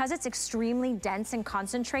because it's extremely dense and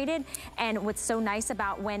concentrated. And what's so nice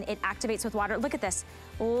about when it activates with water, look at this.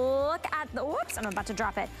 Look at the, whoops, I'm about to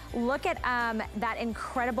drop it. Look at that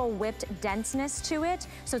incredible whipped denseness to it.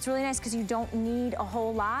 So it's really nice because you don't need a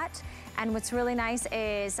whole lot. And what's really nice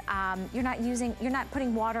is you're not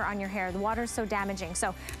putting water on your hair. The water is so damaging. So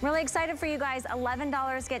I'm really excited for you guys.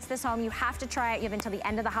 $11 gets this home. You have to try it. You have until the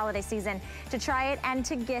end of the holiday season to try it and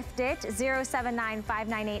to gift it.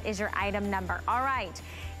 079598 is your item number. All right.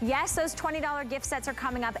 Yes, those $20 gift sets are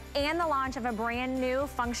coming up, and the launch of a brand new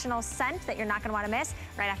functional scent that you're not going to want to miss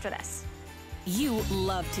right after this. You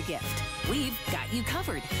love to gift. We've got you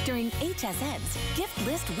covered during HSN's Gift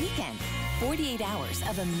List Weekend. 48 hours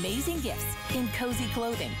of amazing gifts in cozy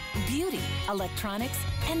clothing, beauty, electronics,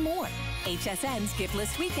 and more. HSN's Gift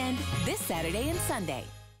List Weekend this Saturday and Sunday.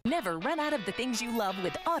 Never run out of the things you love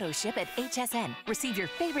with AutoShip at HSN. Receive your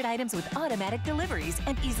favorite items with automatic deliveries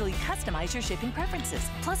and easily customize your shipping preferences.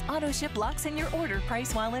 Plus, AutoShip locks in your order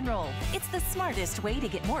price while enrolled. It's the smartest way to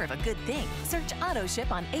get more of a good thing. Search AutoShip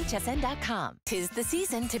on hsn.com. 'Tis the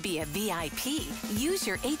season to be a VIP. Use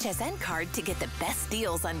your HSN card to get the best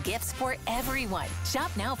deals on gifts for everyone. Shop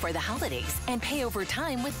now for the holidays and pay over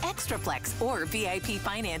time with ExtraFlex or VIP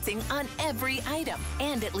financing on every item.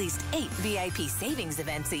 And at least 8 VIP savings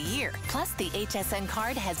events a year. Plus, the HSN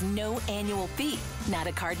card has no annual fee. Not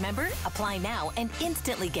a card member? Apply now and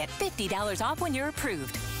instantly get $50 off when you're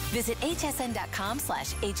approved. Visit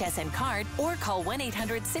hsn.com/HSN card or call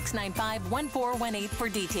 1-800-695-1418 for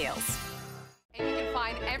details. And you can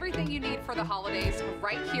find everything you need for the holidays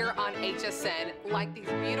right here on HSN, like these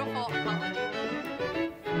beautiful holiday.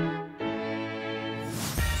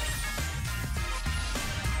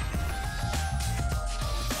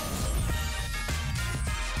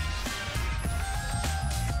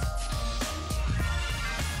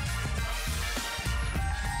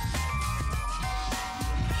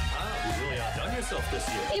 This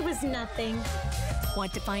year. It was nothing.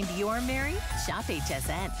 Want to find your Mary? Shop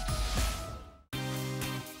HSN.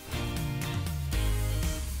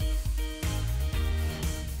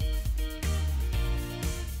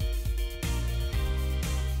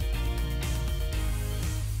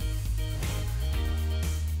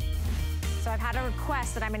 So I've had a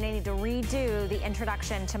request that I'm gonna need to redo the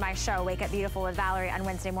introduction to my show, Wake Up Beautiful with Valerie, on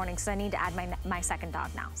Wednesday morning, so I need to add my second dog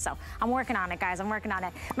now. So I'm working on it, guys, I'm working on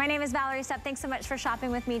it. My name is Valerie Stepp. Thanks so much for shopping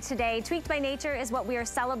with me today. Tweaked by Nature is what we are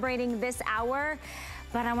celebrating this hour.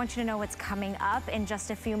 But I want you to know what's coming up in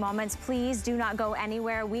just a few moments. Please do not go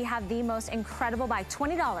anywhere. We have the most incredible buy,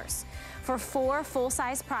 $20 for 4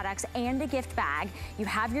 full-size products and a gift bag. You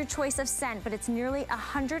have your choice of scent, but it's nearly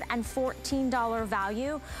 $114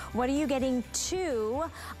 value. What are you getting? 2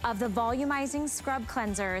 of the volumizing scrub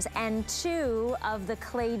cleansers and 2 of the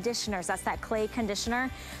clay conditioners. That's that clay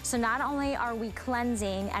conditioner. So not only are we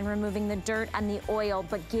cleansing and removing the dirt and the oil,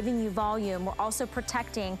 but giving you volume, we're also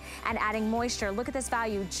protecting and adding moisture. Look at this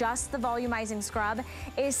value. Just the volumizing scrub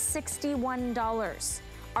is $61.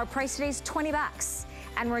 Our price today is 20 bucks.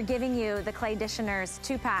 And we're giving you the clay conditioners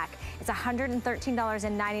 2-pack. It's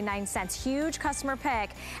 $113.99. Huge customer pick.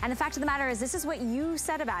 And the fact of the matter is, this is what you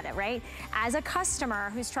said about it, right? As a customer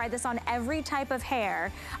who's tried this on every type of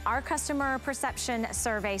hair, our customer perception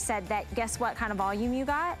survey said that, guess what kind of volume you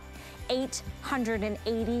got?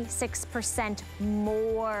 886%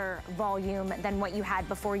 more volume than what you had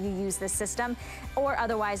before you used this system, or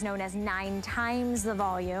otherwise known as 9 times the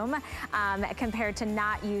volume compared to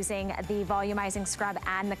not using the volumizing scrub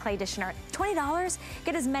and the clay conditioner. $20,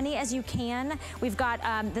 get as many as you can. We've got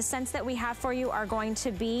the scents that we have for you are going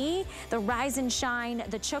to be the Rise and Shine,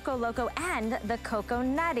 the Choco Loco, and the Cocoa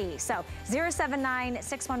Nutty. So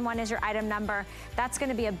 079611 is your item number. That's going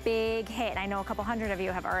to be a big hit. I know a couple hundred of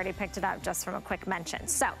you have already picked it up just from a quick mention.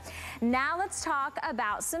 So now let's talk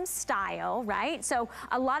about some style, right? So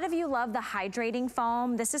a lot of you love the hydrating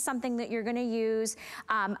foam. This is something that you're going to use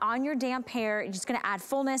on your damp hair. You're just going to add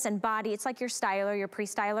fullness and body. It's like your styler, your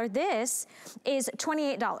pre-styler. This is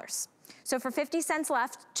 $28. So for 50 cents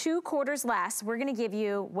left, 2 quarters less, we're gonna give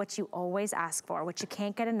you what you always ask for, what you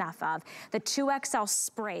can't get enough of, the 2XL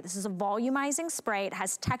spray. This is a volumizing spray. It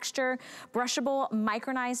has texture, brushable,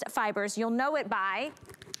 micronized fibers. You'll know it by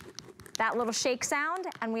that little shake sound,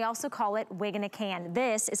 and we also call it wig in a can.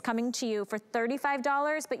 This is coming to you for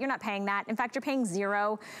 $35, but you're not paying that. In fact, you're paying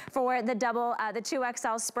 $0 for the the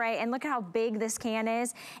 2XL spray, and look at how big this can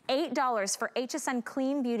is. $8 for HSN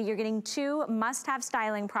Clean Beauty. You're getting 2 must-have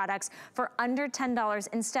styling products for under $10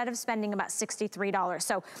 instead of spending about $63.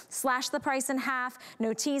 So slash the price in half,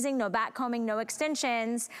 no teasing, no back combing, no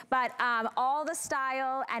extensions, but all the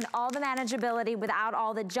style and all the manageability without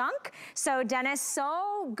all the junk. So Dennis,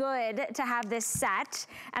 so good to have this set,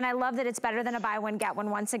 and I love that it's better than a buy one, get one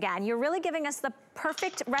once again. You're really giving us the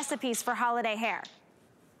perfect recipes for holiday hair.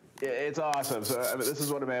 It's awesome. So I mean, this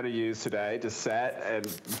is what Amanda used today to set and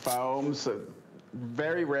foam. So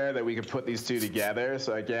very rare that we could put these two together.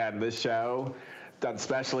 So again, this show done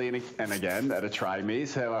specially and again at a Try Me,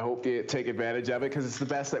 so I hope you take advantage of it because it's the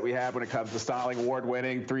best that we have when it comes to styling.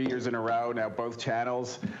 Award-winning, 3 years in a row now, both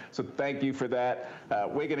channels. So thank you for that.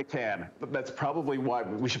 Wig in a can. That's probably why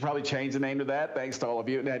we should probably change the name to that. Thanks to all of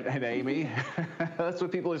you and Amy. That's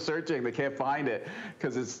what people are searching. They can't find it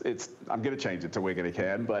because it's. I'm going to change it to Wig in a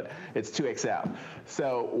Can, but it's 2XL.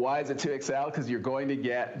 So why is it 2XL? Because you're going to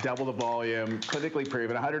get double the volume, clinically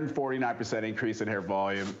proven, 149% increase in hair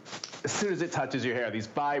volume. As soon as it touches your hair, these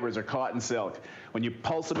fibers are cotton silk. When you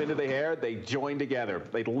pulse them into the hair, they join together,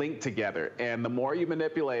 they link together. And the more you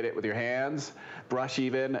manipulate it with your hands, brush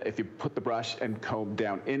even, if you put the brush and comb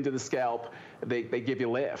down into the scalp, they give you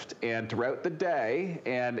lift. And throughout the day,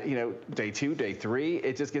 and you know, day 2, day 3,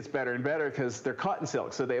 it just gets better and better because they're cotton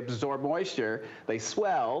silk, so they absorb moisture, they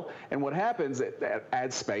swell, and what happens, it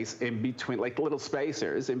adds space in between, like little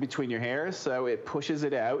spacers in between your hairs, so it pushes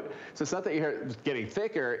it out. So it's not that your hair is getting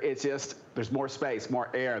thicker, it's just there's more space, more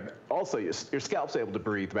air. Also, your scalp's able to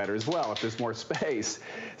breathe better as well if there's more space.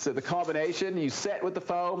 So the combination, you set with the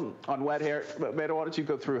foam on wet hair. Amanda, why don't you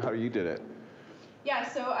go through how you did it? Yeah,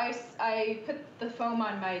 so I put the foam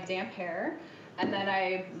on my damp hair, and then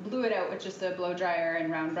I blew it out with just a blow dryer and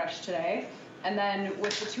round brush today. And then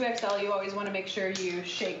with the 2XL, you always want to make sure you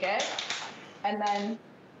shake it. And then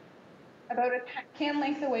about a can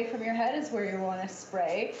length away from your head is where you want to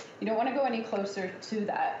spray. You don't want to go any closer to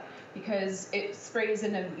that because it sprays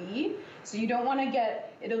in a V. So you don't want to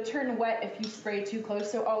get, it'll turn wet if you spray too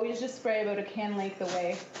close. So always just spray about a can length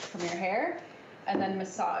away from your hair, and then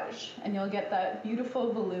massage, and you'll get that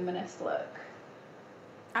beautiful voluminous look.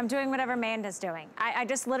 I'm doing whatever Amanda's doing. I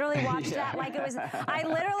just literally watched that like it was, I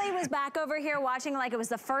literally was back over here watching like it was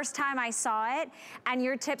the first time I saw it, and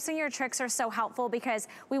your tips and your tricks are so helpful because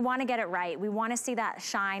we wanna get it right. We wanna see that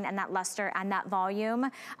shine and that luster and that volume.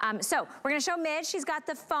 So we're gonna show Midge, she's got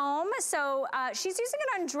the foam, so she's using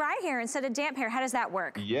it on dry hair instead of damp hair. How does that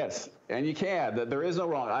work? Yes, and you can. There is no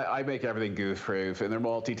wrong. I make everything goof-proof, and they're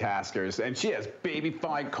multitaskers, and she has baby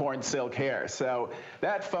fine corn silk hair. So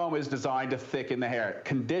that foam is designed to thicken the hair.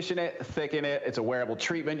 Condition it, thicken it. It's a wearable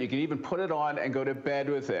treatment. You can even put it on and go to bed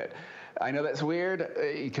with it. I know that's weird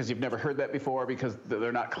because you've never heard that before because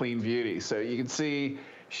they're not clean beauty. So you can see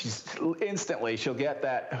she'll get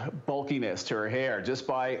that bulkiness to her hair just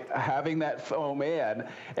by having that foam in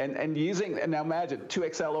and using, and now imagine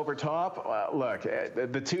 2XL over top. Look,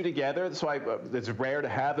 the two together, that's why it's rare to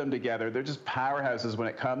have them together. They're just powerhouses when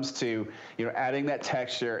it comes to, you know, adding that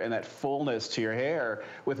texture and that fullness to your hair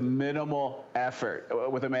with minimal effort.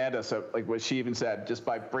 With Amanda, so like what she even said, just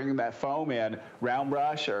by bringing that foam in, round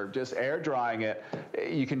brush or just air drying it,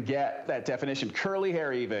 you can get that definition. Curly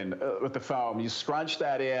hair even with the foam, you scrunch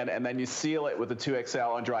that in, and then you seal it with the 2XL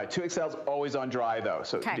on dry. 2XL is always on dry though,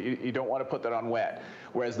 so you don't want to put that on wet.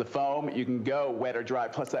 Whereas the foam, you can go wet or dry.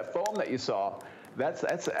 Plus that foam that you saw, That's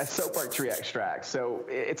a soap bark tree extract. So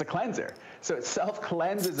it's a cleanser. So it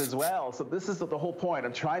self-cleanses as well. So this is the whole point.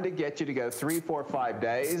 I'm trying to get you to go 3, 4, 5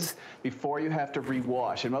 days before you have to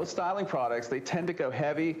rewash. And most styling products, they tend to go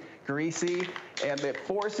heavy, greasy, and it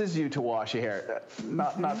forces you to wash your hair.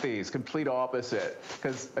 Not these, complete opposite.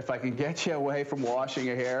 Because if I can get you away from washing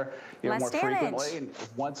your hair, more frequently,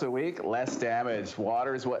 once a week, less damage.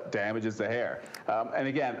 Water is what damages the hair. And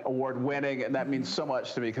again, award-winning, and that means so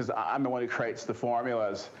much to me because I'm the one who creates the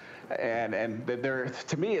formulas. And they're,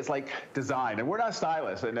 to me, it's like design. And we're not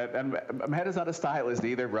stylists, and Meheta's not a stylist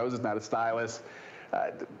either. Rose is not a stylist.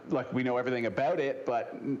 Look, we know everything about it,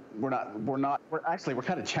 but we're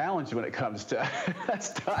kind of challenged when it comes to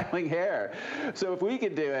styling hair. So if we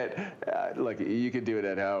could do it, look, you could do it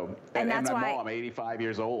at home. And that's why I'm 85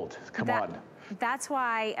 years old. Come on. That's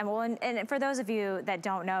why, and for those of you that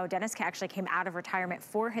don't know, Dennis actually came out of retirement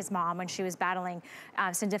for his mom when she was battling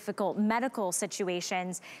some difficult medical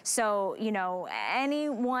situations. So,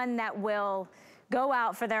 anyone that will go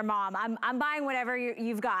out for their mom. I'm buying whatever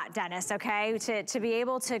you've got, Dennis, okay? To be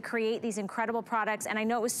able to create these incredible products. And I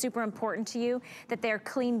know it was super important to you that they're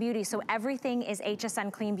clean beauty. So everything is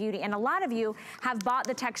HSN clean beauty. And a lot of you have bought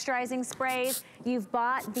the texturizing sprays. You've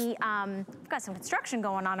bought the, we've got some construction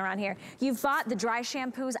going on around here. You've bought the dry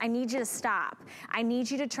shampoos. I need you to stop. I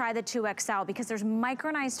need you to try the 2XL because there's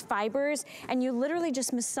micronized fibers and you literally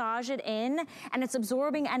just massage it in and it's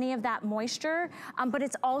absorbing any of that moisture, but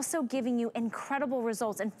it's also giving you incredible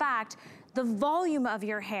results. In fact, the volume of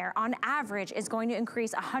your hair on average is going to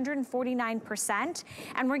increase 149%,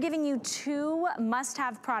 and we're giving you 2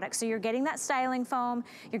 must-have products. So you're getting that styling foam,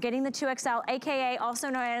 you're getting the 2XL, AKA also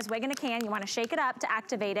known as wig in a can. You wanna shake it up to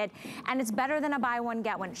activate it, and it's better than a buy one,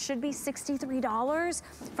 get one. It should be $63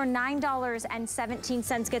 for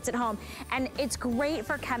 $9.17 gets it home. And it's great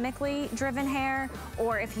for chemically driven hair,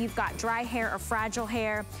 or if you've got dry hair or fragile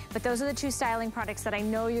hair, but those are the 2 styling products that I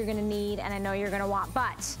know you're gonna need and I know you're gonna want,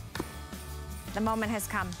 but the moment has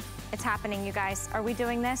come. It's happening, you guys. Are we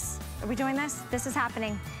doing this? Are we doing this? This is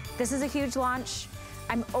happening. This is a huge launch.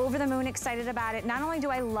 I'm over the moon excited about it. Not only do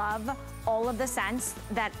I love all of the scents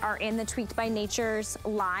that are in the Tweaked by Nature's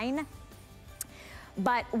line,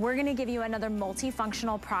 but we're gonna give you another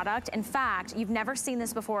multifunctional product. In fact, you've never seen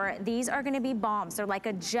this before. These are gonna be balms. They're like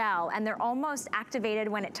a gel, and they're almost activated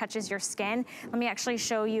when it touches your skin. Let me actually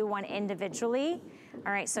show you one individually.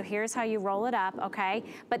 All right, so here's how you roll it up, okay?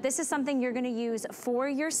 But this is something you're gonna use for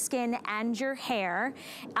your skin and your hair,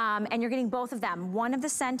 and you're getting both of them. One of the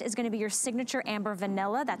scent is gonna be your signature amber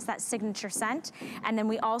vanilla, that's that signature scent. And then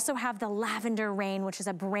we also have the lavender rain, which is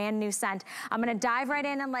a brand new scent. I'm gonna dive right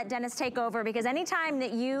in and let Dennis take over, because anytime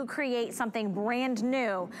that you create something brand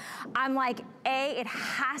new, I'm like, it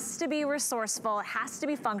has to be resourceful, it has to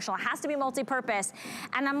be functional, it has to be multi-purpose.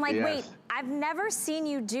 And I'm like, wait, I've never seen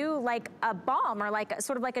you do like a balm or like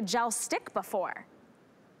sort of like a gel stick before.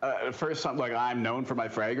 First, I'm known for my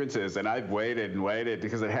fragrances, and I've waited and waited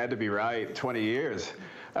because it had to be right. 20 years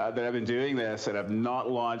that I've been doing this, and I've not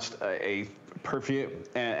launched a perfume.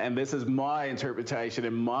 And this is my interpretation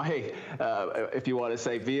and my, if you want to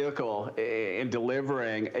say, vehicle in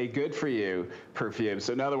delivering a good for you perfume.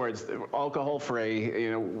 So in other words,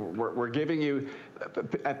 alcohol-free. We're giving you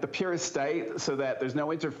at the purest state so that there's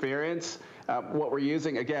no interference. What we're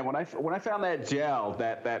using, again, when I found that gel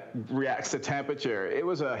that reacts to temperature, it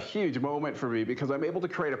was a huge moment for me because I'm able to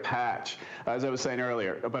create a patch, as I was saying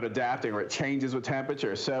earlier, about adapting, where it changes with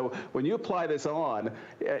temperature. So when you apply this on,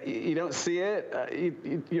 you don't see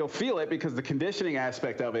it, you'll feel it because the conditioning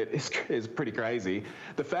aspect of it is pretty crazy.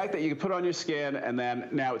 The fact that you can put on your skin and then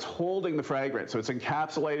now it's holding the fragrance, so it's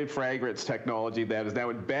encapsulated fragrance technology that is now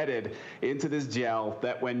embedded into this gel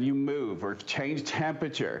that when you move or change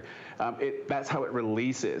temperature, that's how it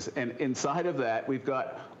releases. And inside of that, we've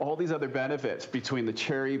got all these other benefits between the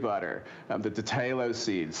cherry butter, the Titalo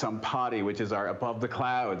seed, Sampati, which is our above the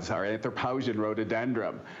clouds, our Anthropaugean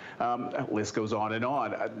rhododendron. List goes on and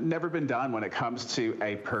on. Never been done when it comes to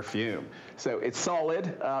a perfume. So it's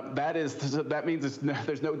solid. That means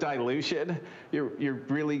there's no dilution. You're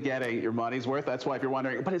really getting your money's worth. That's why if you're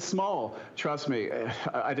wondering, but it's small. Trust me,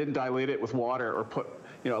 I didn't dilute it with water or put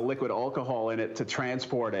a liquid alcohol in it to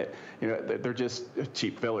transport it. They're just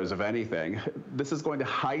cheap fillers of anything. This is going to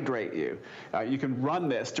hydrate you. You can run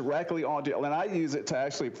this directly onto, and I use it to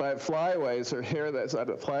actually flyaways or hair that's out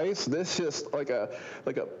of place. This is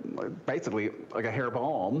basically like a hair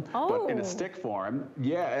balm, but in a stick form.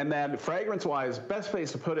 Yeah, and then fragrance-wise, best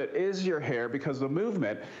place to put it is your hair because the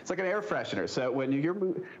movement, it's like an air freshener. So when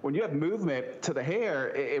you have movement to the hair,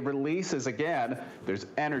 it releases, again, there's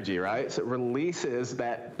energy, right? So it releases that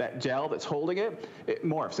that gel that's holding it, it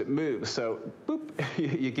morphs, it moves. So boop,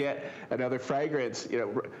 you get another fragrance,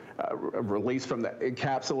 released from the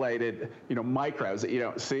encapsulated, microbes that you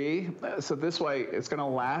don't see. So this way, it's going to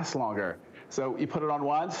last longer. So you put it on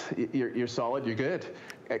once, you're solid, you're good.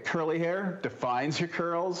 Curly hair defines your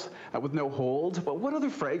curls with no hold. But what other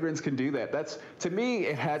fragrance can do that? To me,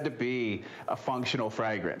 it had to be a functional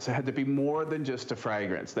fragrance. It had to be more than just a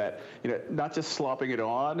fragrance. That, not just slopping it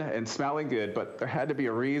on and smelling good, but there had to be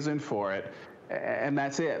a reason for it. And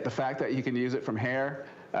that's it. The fact that you can use it from hair,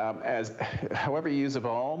 however you use a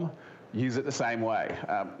balm, use it the same way.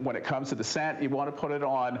 When it comes to the scent, you want to put it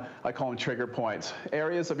on, I call them trigger points,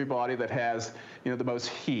 areas of your body that has, the most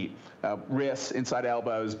heat, wrists, inside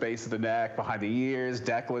elbows, base of the neck, behind the ears,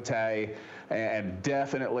 décolleté, and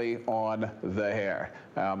definitely on the hair.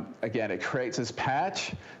 Again, it creates this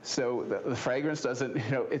patch, so the fragrance doesn't,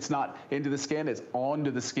 it's not into the skin, it's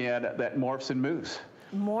onto the skin that morphs and moves.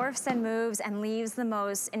 Morphs and moves and leaves the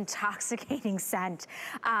most intoxicating scent.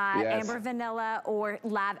 Yes. Amber vanilla or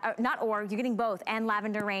you're getting both, and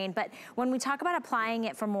lavender rain. But when we talk about applying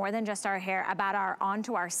it for more than just our hair,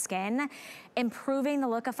 onto our skin, improving the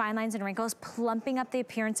look of fine lines and wrinkles, plumping up the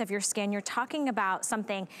appearance of your skin, you're talking about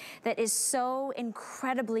something that is so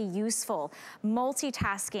incredibly useful.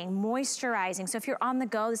 Multitasking, moisturizing. So if you're on the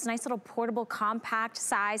go, this nice little portable, compact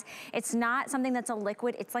size, it's not something that's a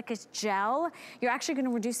liquid, it's like a gel. You're actually going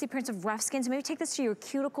to reduce the appearance of rough skin. So maybe take this to your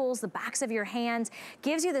cuticles, the backs of your hands,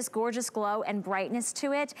 gives you this gorgeous glow and brightness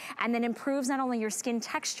to it, and then improves not only your skin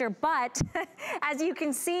texture, but as you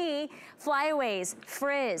can see, flyaways,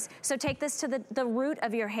 frizz. So take this to the root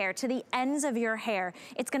of your hair, to the ends of your hair.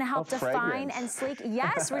 It's gonna help define and sleek.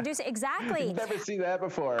 Yes, reduce it, exactly. You've never seen that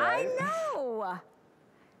before, right? I know.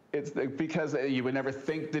 It's because you would never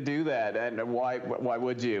think to do that, and why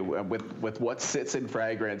would you? With what sits in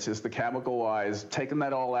fragrance, is the chemical-wise, taking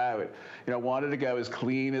that all out, wanted to go as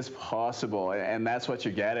clean as possible, and that's what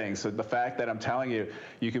you're getting. So the fact that I'm telling you,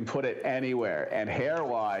 you can put it anywhere, and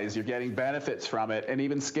hair-wise, you're getting benefits from it, and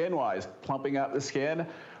even skin-wise, plumping up the skin.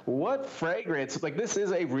 What fragrance, this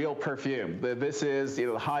is a real perfume. This is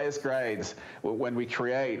the highest grades when we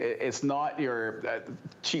create. It's not your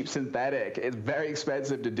cheap synthetic. It's very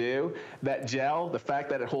expensive to do. That gel, the fact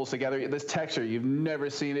that it holds together, this texture, you've never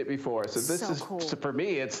seen it before. So this is, cool. So for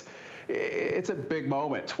me, it's a big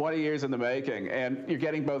moment, 20 years in the making, and you're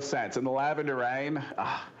getting both scents. And the lavender rain,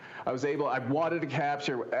 I wanted to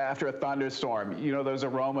capture after a thunderstorm, those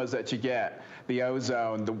aromas that you get, the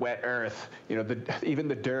ozone, the wet earth, even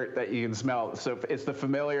the dirt that you can smell. So it's the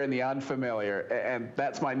familiar and the unfamiliar, and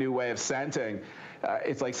that's my new way of scenting.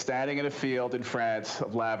 It's like standing in a field in France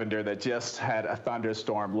of lavender that just had a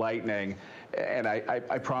thunderstorm, lightning, and I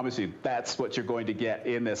promise you, that's what you're going to get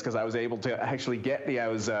in this, because I was able to actually get the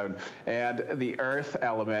ozone and the earth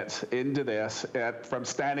elements into this from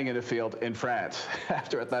standing in a field in France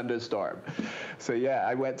after a thunderstorm. So yeah,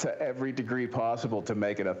 I went to every degree possible to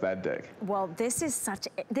make it authentic. Well, this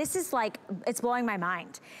is like, it's blowing my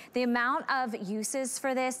mind. The amount of uses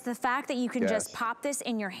for this, the fact that you can just pop this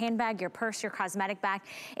in your handbag, your purse, your cosmetic bag.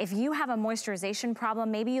 If you have a moisturization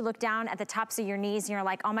problem, maybe you look down at the tops of your knees and you're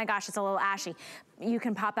like, oh my gosh, it's a little ashy. You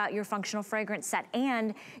can pop out your functional fragrance set,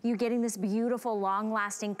 and you're getting this beautiful,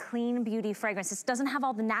 long-lasting, clean beauty fragrance. This doesn't have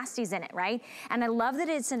all the nasties in it, right? And I love that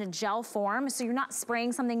it's in a gel form, so you're not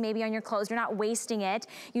spraying something maybe on your clothes, you're not wasting it.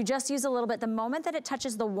 You just use a little bit. The moment that it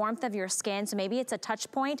touches the warmth of your skin, so maybe it's a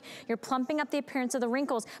touch point, you're plumping up the appearance of the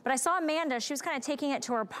wrinkles. But I saw Amanda, she was kind of taking it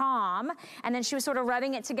to her palm, and then she was sort of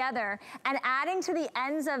rubbing it together and adding to the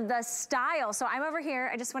ends of the style. So I'm over here,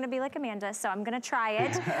 I just want to be like Amanda, so I'm gonna try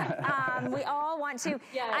it. We all want to.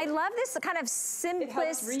 Yes. I love this kind of simplistic. It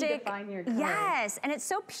helps redefine your color. Yes, and it's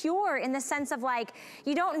so pure in the sense of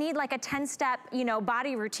you don't need a 10-step,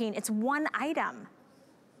 body routine. It's one item.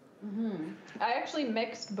 Mm-hmm. I actually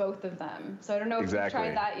mixed both of them. So I don't know if you've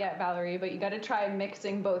tried that yet, Valerie, but you got to try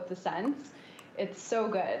mixing both the scents. It's so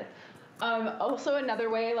good. Also, another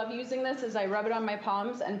way I love using this is I rub it on my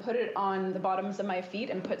palms and put it on the bottoms of my feet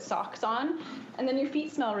and put socks on, and then your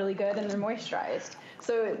feet smell really good and they're moisturized.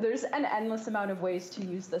 So there's an endless amount of ways to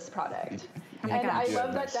use this product. And I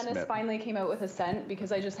love that Dennis finally came out with a scent,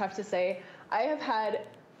 because I just have to say, I have had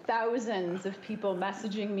thousands of people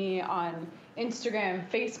messaging me on Instagram,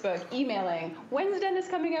 Facebook, emailing, when's Dennis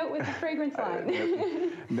coming out with the fragrance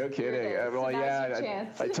line? No kidding. Well, yeah,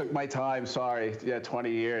 I took my time, sorry. Yeah,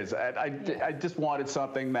 20 years. I just wanted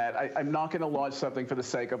something that, I'm not going to launch something for the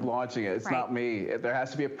sake of launching it. It's not me. There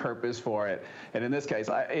has to be a purpose for it. And in this case,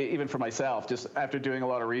 even for myself, just after doing a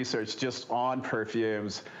lot of research just on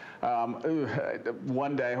perfumes,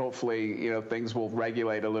 One day, hopefully, things will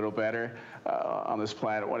regulate a little better on this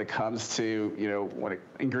planet when it comes to,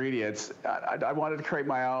 ingredients. I wanted to create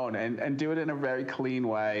my own and do it in a very clean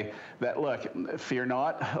way that, look, fear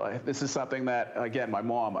not. This is something that, again, my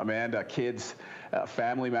mom, Amanda, kids,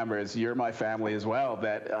 family members, you're my family as well,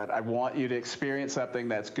 that I want you to experience something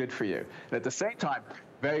that's good for you. And at the same time,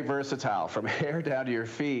 very versatile, from hair down to your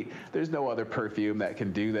feet. There's no other perfume that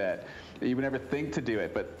can do that. You would never think to do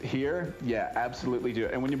it, but here, yeah, absolutely do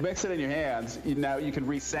it. And when you mix it in your hands, now you can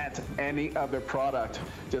rescent any other product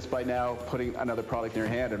just by now putting another product in your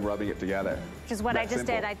hand and rubbing it together. Which is what I just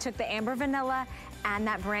did. I took the amber vanilla and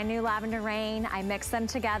that brand new lavender rain. I mixed them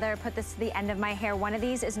together, put this to the end of my hair. One of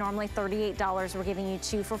these is normally $38. We're giving you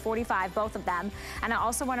 2 for $45, both of them. And I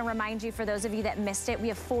also want to remind you, for those of you that missed it, we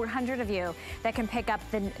have 400 of you that can pick up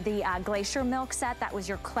the Glacier Milk set. That was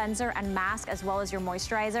your cleanser and mask, as well as your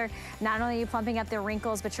moisturizer. Not only are you plumping up their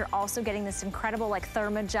wrinkles, but you're also getting this incredible like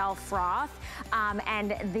thermogel froth.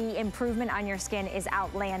 And the improvement on your skin is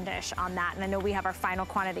outlandish on that. And I know we have our final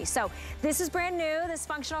quantity. So this is brand new, this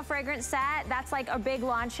functional fragrance set. That's like a big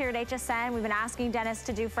launch here at HSN. We've been asking Dennis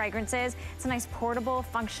to do fragrances. It's a nice portable,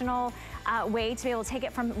 functional way to be able to take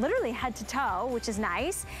it from literally head to toe, which is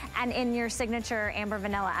nice, and in your signature amber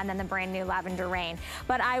vanilla and then the brand new lavender rain.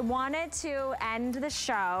 But I wanted to end the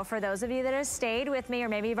show, for those of you that have stayed with me, or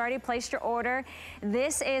maybe you've already placed your order,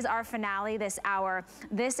 this is our finale this hour.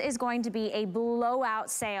 This is going to be a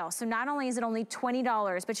blowout sale. So not only is it only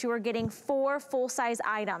 $20, but you are getting 4 full-size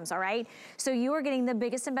items, all right? So you are getting the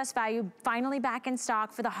biggest and best value, finally back in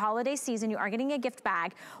stock for the holiday season. You are getting a gift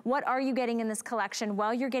bag. What are you getting in this collection?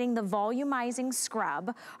 Well, you're getting the volumizing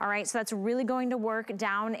scrub, all right? So that's really going to work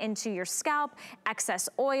down into your scalp, excess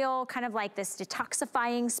oil, kind of like this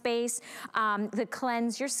detoxifying space, to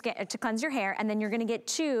cleanse your skin, to cleanse your hair, and then you're gonna get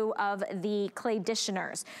 2 of the clay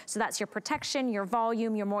conditioners. So that's your protection, your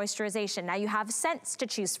volume, your moisturization. Now you have scents to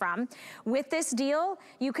choose from. With this deal,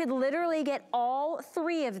 you could literally get all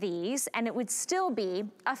 3 of these and it would still be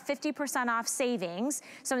a 50% off savings.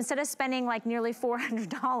 So instead of spending like nearly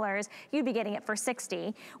 $400, you'd be getting it for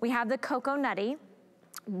 $60. We have the Cocoa Nutty,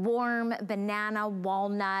 warm banana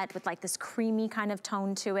walnut with like this creamy kind of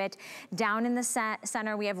tone to it. Down in the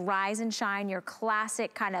center, we have Rise and Shine, your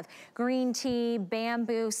classic kind of green tea,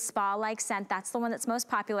 bamboo, spa-like scent. That's the one that's most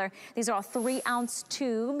popular. These are all 3-ounce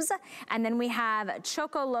tubes. And then we have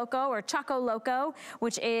Choco Loco, or Choco Loco,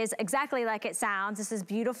 which is exactly like it sounds. This is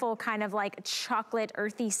beautiful kind of like chocolate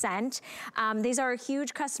earthy scent. These are a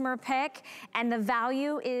huge customer pick, and the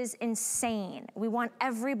value is insane. We want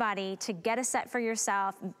everybody to get a set for yourself,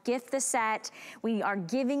 gift the set. We are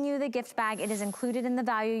giving you the gift bag. It is included in the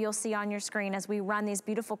value you'll see on your screen as we run these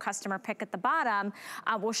beautiful customer pick at the bottom.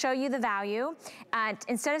 We'll show you the value.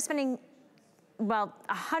 Instead of spending, well,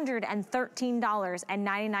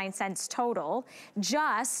 $113.99 total,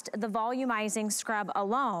 just the volumizing scrub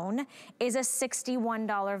alone is a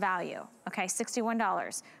 $61 value. Okay,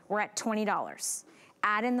 $61. We're at $20.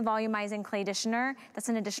 Add in the volumizing clay conditioner, that's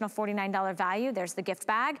an additional $49 value. There's the gift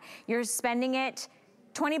bag. You're spending it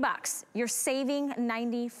 20 bucks. You're saving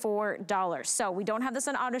 $94. So we don't have this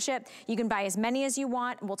on auto ship. You can buy as many as you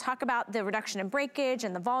want. We'll talk about the reduction in breakage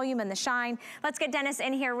and the volume and the shine. Let's get Dennis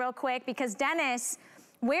in here real quick, because Dennis,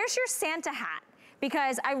 where's your Santa hat?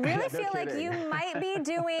 Because I really feel like you might be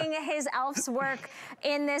doing his elf's work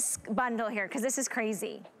in this bundle here, because this is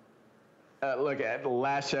crazy. Look, at the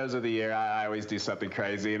last shows of the year, I always do something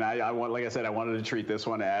crazy, and I want, like I said, I wanted to treat this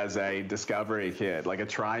one as a discovery kit, like a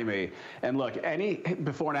try me. And look, any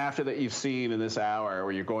before and after that you've seen in this hour,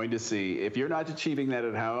 or you're going to see, if you're not achieving that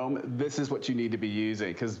at home, this is what you need to be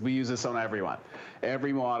using, because we use this on everyone,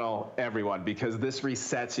 every model, everyone, because this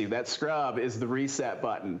resets you. That scrub is the reset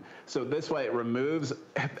button. So this way it removes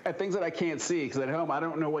things that I can't see, because at home I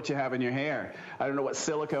don't know what you have in your hair. I don't know what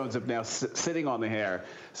silicones are now sitting on the hair.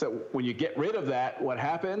 So when you get rid of that, what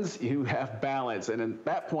happens? You have balance. And at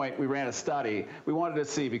that point, we ran a study. We wanted to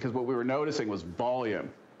see, because what we were noticing was volume.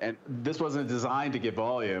 And this wasn't designed to give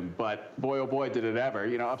volume, but boy, oh boy, did it ever.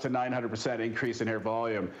 You know, up to 900% increase in hair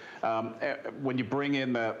volume. When you bring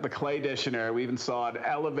in the clay conditioner, we even saw an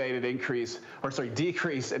elevated decrease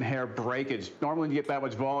in hair breakage. Normally, when you get that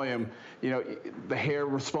much volume, you know, the hair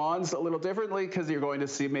responds a little differently, because you're going to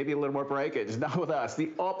see maybe a little more breakage. Not with us. The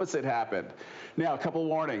opposite happened. Now, a couple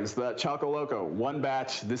warnings. The Choco Loco, 1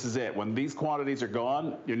 batch, this is it. When these quantities are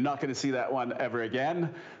gone, you're not going to see that one ever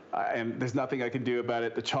again. And there's nothing I can do about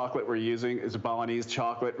it. The chocolate we're using is a Balinese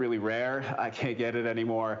chocolate, really rare. I can't get it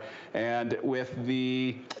anymore. And with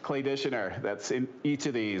the clay conditioner that's in each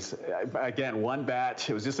of these, again, 1 batch.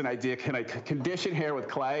 It was just an idea, can I condition hair with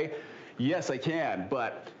clay? Yes, I can,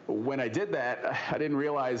 but when I did that, I didn't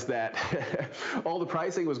realize that all the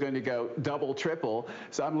pricing was going to go double, triple,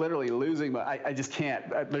 so I'm literally losing, I just can't.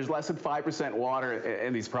 There's less than 5% water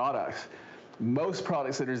in these products. Most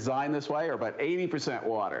products that are designed this way are about 80%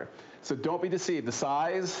 water. So don't be deceived. The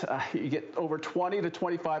size, you get over 20 to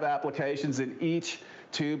 25 applications in each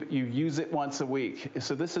tube. You use it once a week.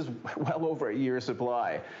 So this is well over a year's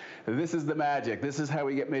supply. This is the magic. This is how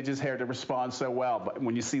we get Midge's hair to respond so well. But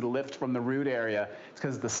when you see lift from the root area, it's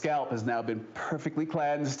because the scalp has now been perfectly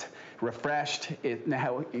cleansed, refreshed.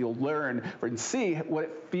 Now you'll learn and see what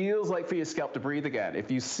it feels like for your scalp to breathe again.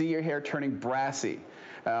 If you see your hair turning brassy,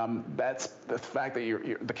 that's the fact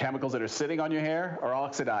that the chemicals that are sitting on your hair are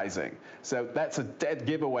oxidizing. So that's a dead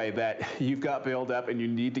giveaway that you've got buildup and you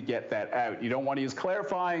need to get that out. You don't want to use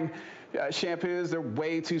clarifying shampoos. They're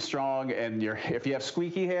way too strong, and if you have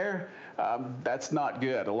squeaky hair, that's not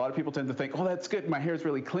good. A lot of people tend to think, oh, that's good, my hair's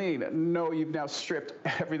really clean. No, you've now stripped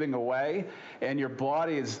everything away, and your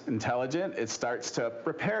body is intelligent. It starts to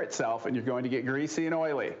repair itself, and you're going to get greasy and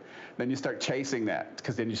oily. Then you start chasing that,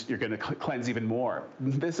 because then you're going to cleanse even more.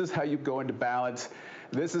 This is how you go into balance.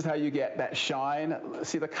 This is how you get that shine.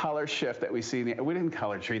 See the color shift that we see. We didn't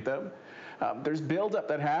color treat them. There's buildup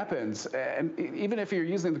that happens, and even if you're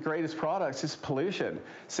using the greatest products, it's pollution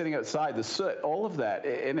sitting outside, the soot, all of that,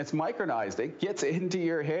 and it's micronized. It gets into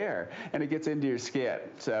your hair, and it gets into your skin.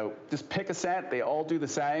 So just pick a scent. They all do the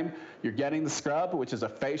same. You're getting the scrub, which is a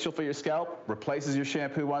facial for your scalp, replaces your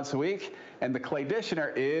shampoo once a week, and the conditioner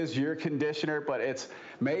is your conditioner, but it's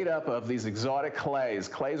made up of these exotic clays.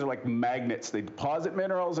 Clays are like magnets. They deposit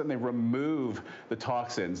minerals, and they remove the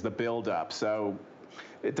toxins, the buildup. So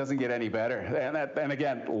it doesn't get any better. And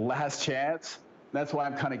again, last chance. That's why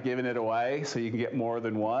I'm kind of giving it away, so you can get more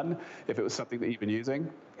than one if it was something that you've been using.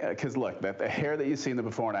 Because look, the hair that you see in the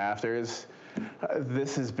before and afters,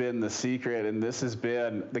 this has been the secret, and this has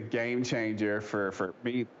been the game changer for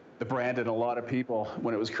me, the brand, and a lot of people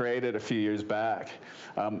when it was created a few years back.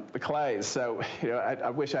 The clays. So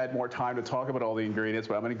I wish I had more time to talk about all the ingredients,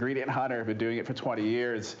 but I'm an ingredient hunter. I've been doing it for 20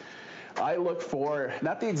 years. I look for,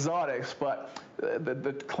 not the exotics, but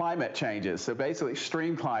the climate changes, so basically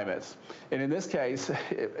extreme climates. And in this case,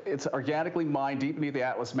 it's organically mined deep beneath the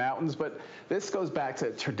Atlas Mountains, but this goes back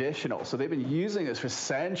to traditional. So they've been using this for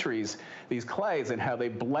centuries, these clays, and how they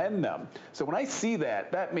blend them. So when I see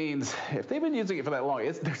that, that means if they've been using it for that long,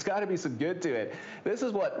 there's got to be some good to it. This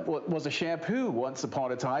is what was a shampoo once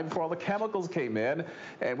upon a time before all the chemicals came in,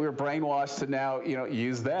 and we were brainwashed to now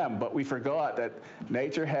use them, but we forgot that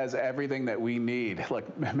nature has everything that we need,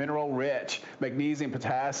 like mineral rich, magnesium,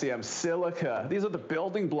 potassium, silica. These are the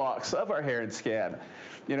building blocks of our hair and skin.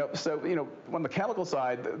 So on the chemical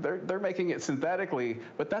side, they're making it synthetically,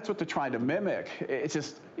 but that's what they're trying to mimic. It's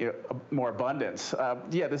just more abundance.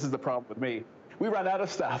 Yeah, this is the problem with me. We run out of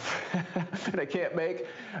stuff, and I can't make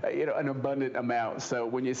an abundant amount. So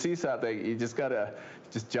when you see something, you just gotta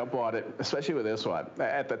jump on it, especially with this one.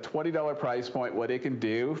 At the $20 price point, what it can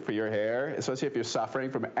do for your hair, especially if you're suffering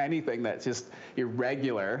from anything that's just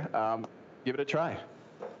irregular, give it a try.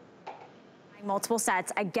 Multiple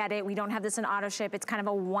sets, I get it. We don't have this in auto ship. It's kind of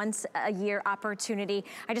a once a year opportunity.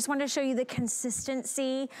 I just wanted to show you the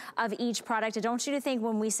consistency of each product. I don't want you to think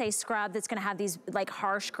when we say scrub that's gonna have these like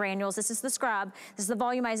harsh granules. This is the scrub, this is the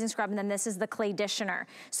volumizing scrub, and then this is the conditioner.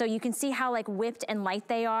 So you can see how like whipped and light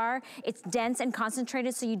they are. It's dense and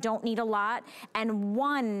concentrated, so you don't need a lot. And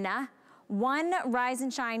one Rise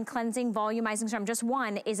and Shine cleansing volumizing scrub, just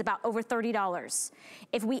one, is about over $30.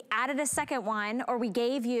 If we added a second one, or we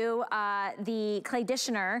gave you the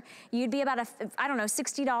conditioner, you'd be about I don't know,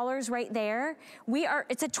 $60 right there.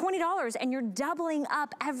 It's at $20, and you're doubling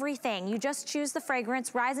up everything. You just choose the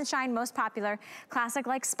fragrance. Rise and Shine, most popular, classic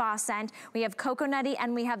like spa scent. We have Coconutty,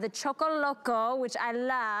 and we have the Choco Loco, which I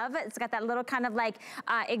love. It's got that little kind of like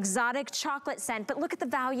exotic chocolate scent, but look at the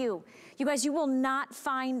value. You guys, you will not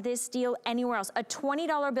find this deal anywhere else. A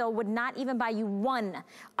 $20 bill would not even buy you one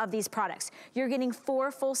of these products. You're getting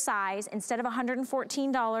 4 full size instead of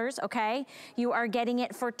 $114, okay? You are getting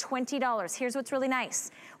it for $20. Here's what's really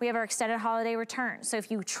nice. We have our extended holiday return. So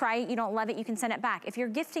if you try it, you don't love it, you can send it back. If you're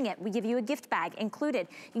gifting it, we give you a gift bag included.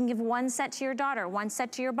 You can give one set to your daughter, one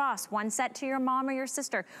set to your boss, one set to your mom or your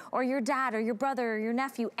sister, or your dad or your brother or your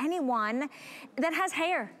nephew, anyone that has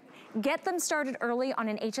hair. Get them started early on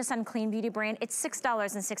an HSN Clean Beauty brand. It's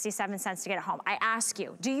 $6.67 to get it home. I ask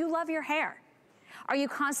you, do you love your hair? Are you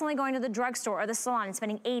constantly going to the drugstore or the salon and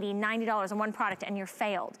spending $80, $90 on one product and you're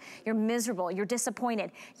failed? You're miserable, you're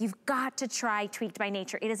disappointed. You've got to try Tweaked by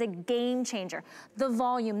Nature. It is a game changer. The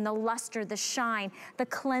volume, the luster, the shine, the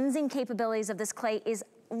cleansing capabilities of this clay is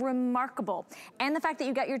remarkable. And the fact that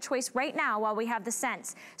you got your choice right now while we have the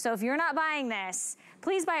scents. So if you're not buying this,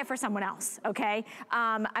 please buy it for someone else, okay?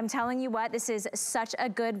 I'm telling you what, this is such a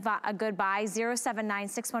good buy.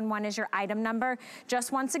 079611 is your item number.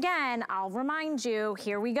 Just once again, I'll remind you,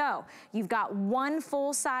 here we go. You've got one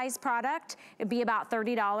full-size product. It'd be about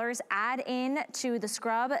 $30. Add in to the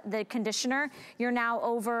scrub, the conditioner. You're now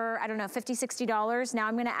over, I don't know, $50, $60. Now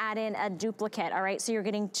I'm gonna add in a duplicate, all right? So you're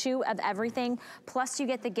getting 2 of everything, plus you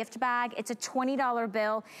get the gift bag. It's a $20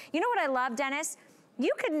 bill. You know what I love, Dennis?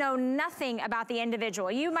 You could know nothing about the individual.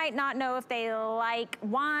 You might not know if they like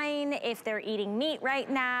wine, if they're eating meat right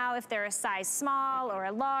now, if they're a size small or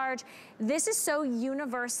a large. This is so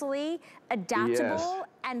universally adaptable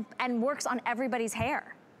and works on everybody's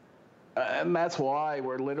hair. And that's why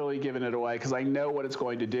we're literally giving it away, because I know what it's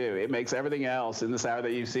going to do. It makes everything else in this hour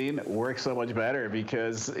that you've seen work so much better,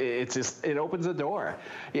 because it opens the door.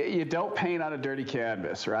 You don't paint on a dirty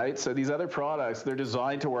canvas, right? So these other products, they're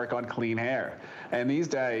designed to work on clean hair. And these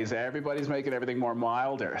days, everybody's making everything more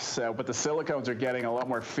milder. So, but the silicones are getting a lot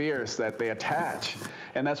more fierce that they attach.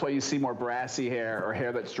 And that's why you see more brassy hair or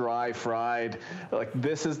hair that's dry, fried. Like,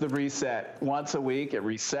 this is the reset. Once a week, it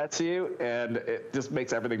resets you, and it just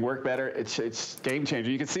makes everything work better. It's game changer.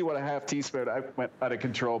 You can see what a half teaspoon, I went out of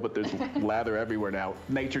control, but there's lather everywhere now.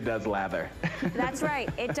 Nature does lather. That's right,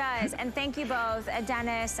 it does. And thank you both,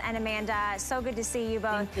 Dennis and Amanda. So good to see you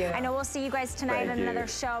both. Thank you. I know we'll see you guys tonight on another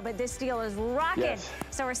show, but this deal is rocking. Yes.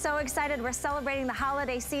 So we're so excited. We're celebrating the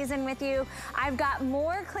holiday season with you. I've got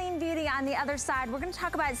more clean beauty on the other side. We're gonna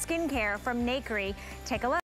talk about skincare from Nakery. Take a look.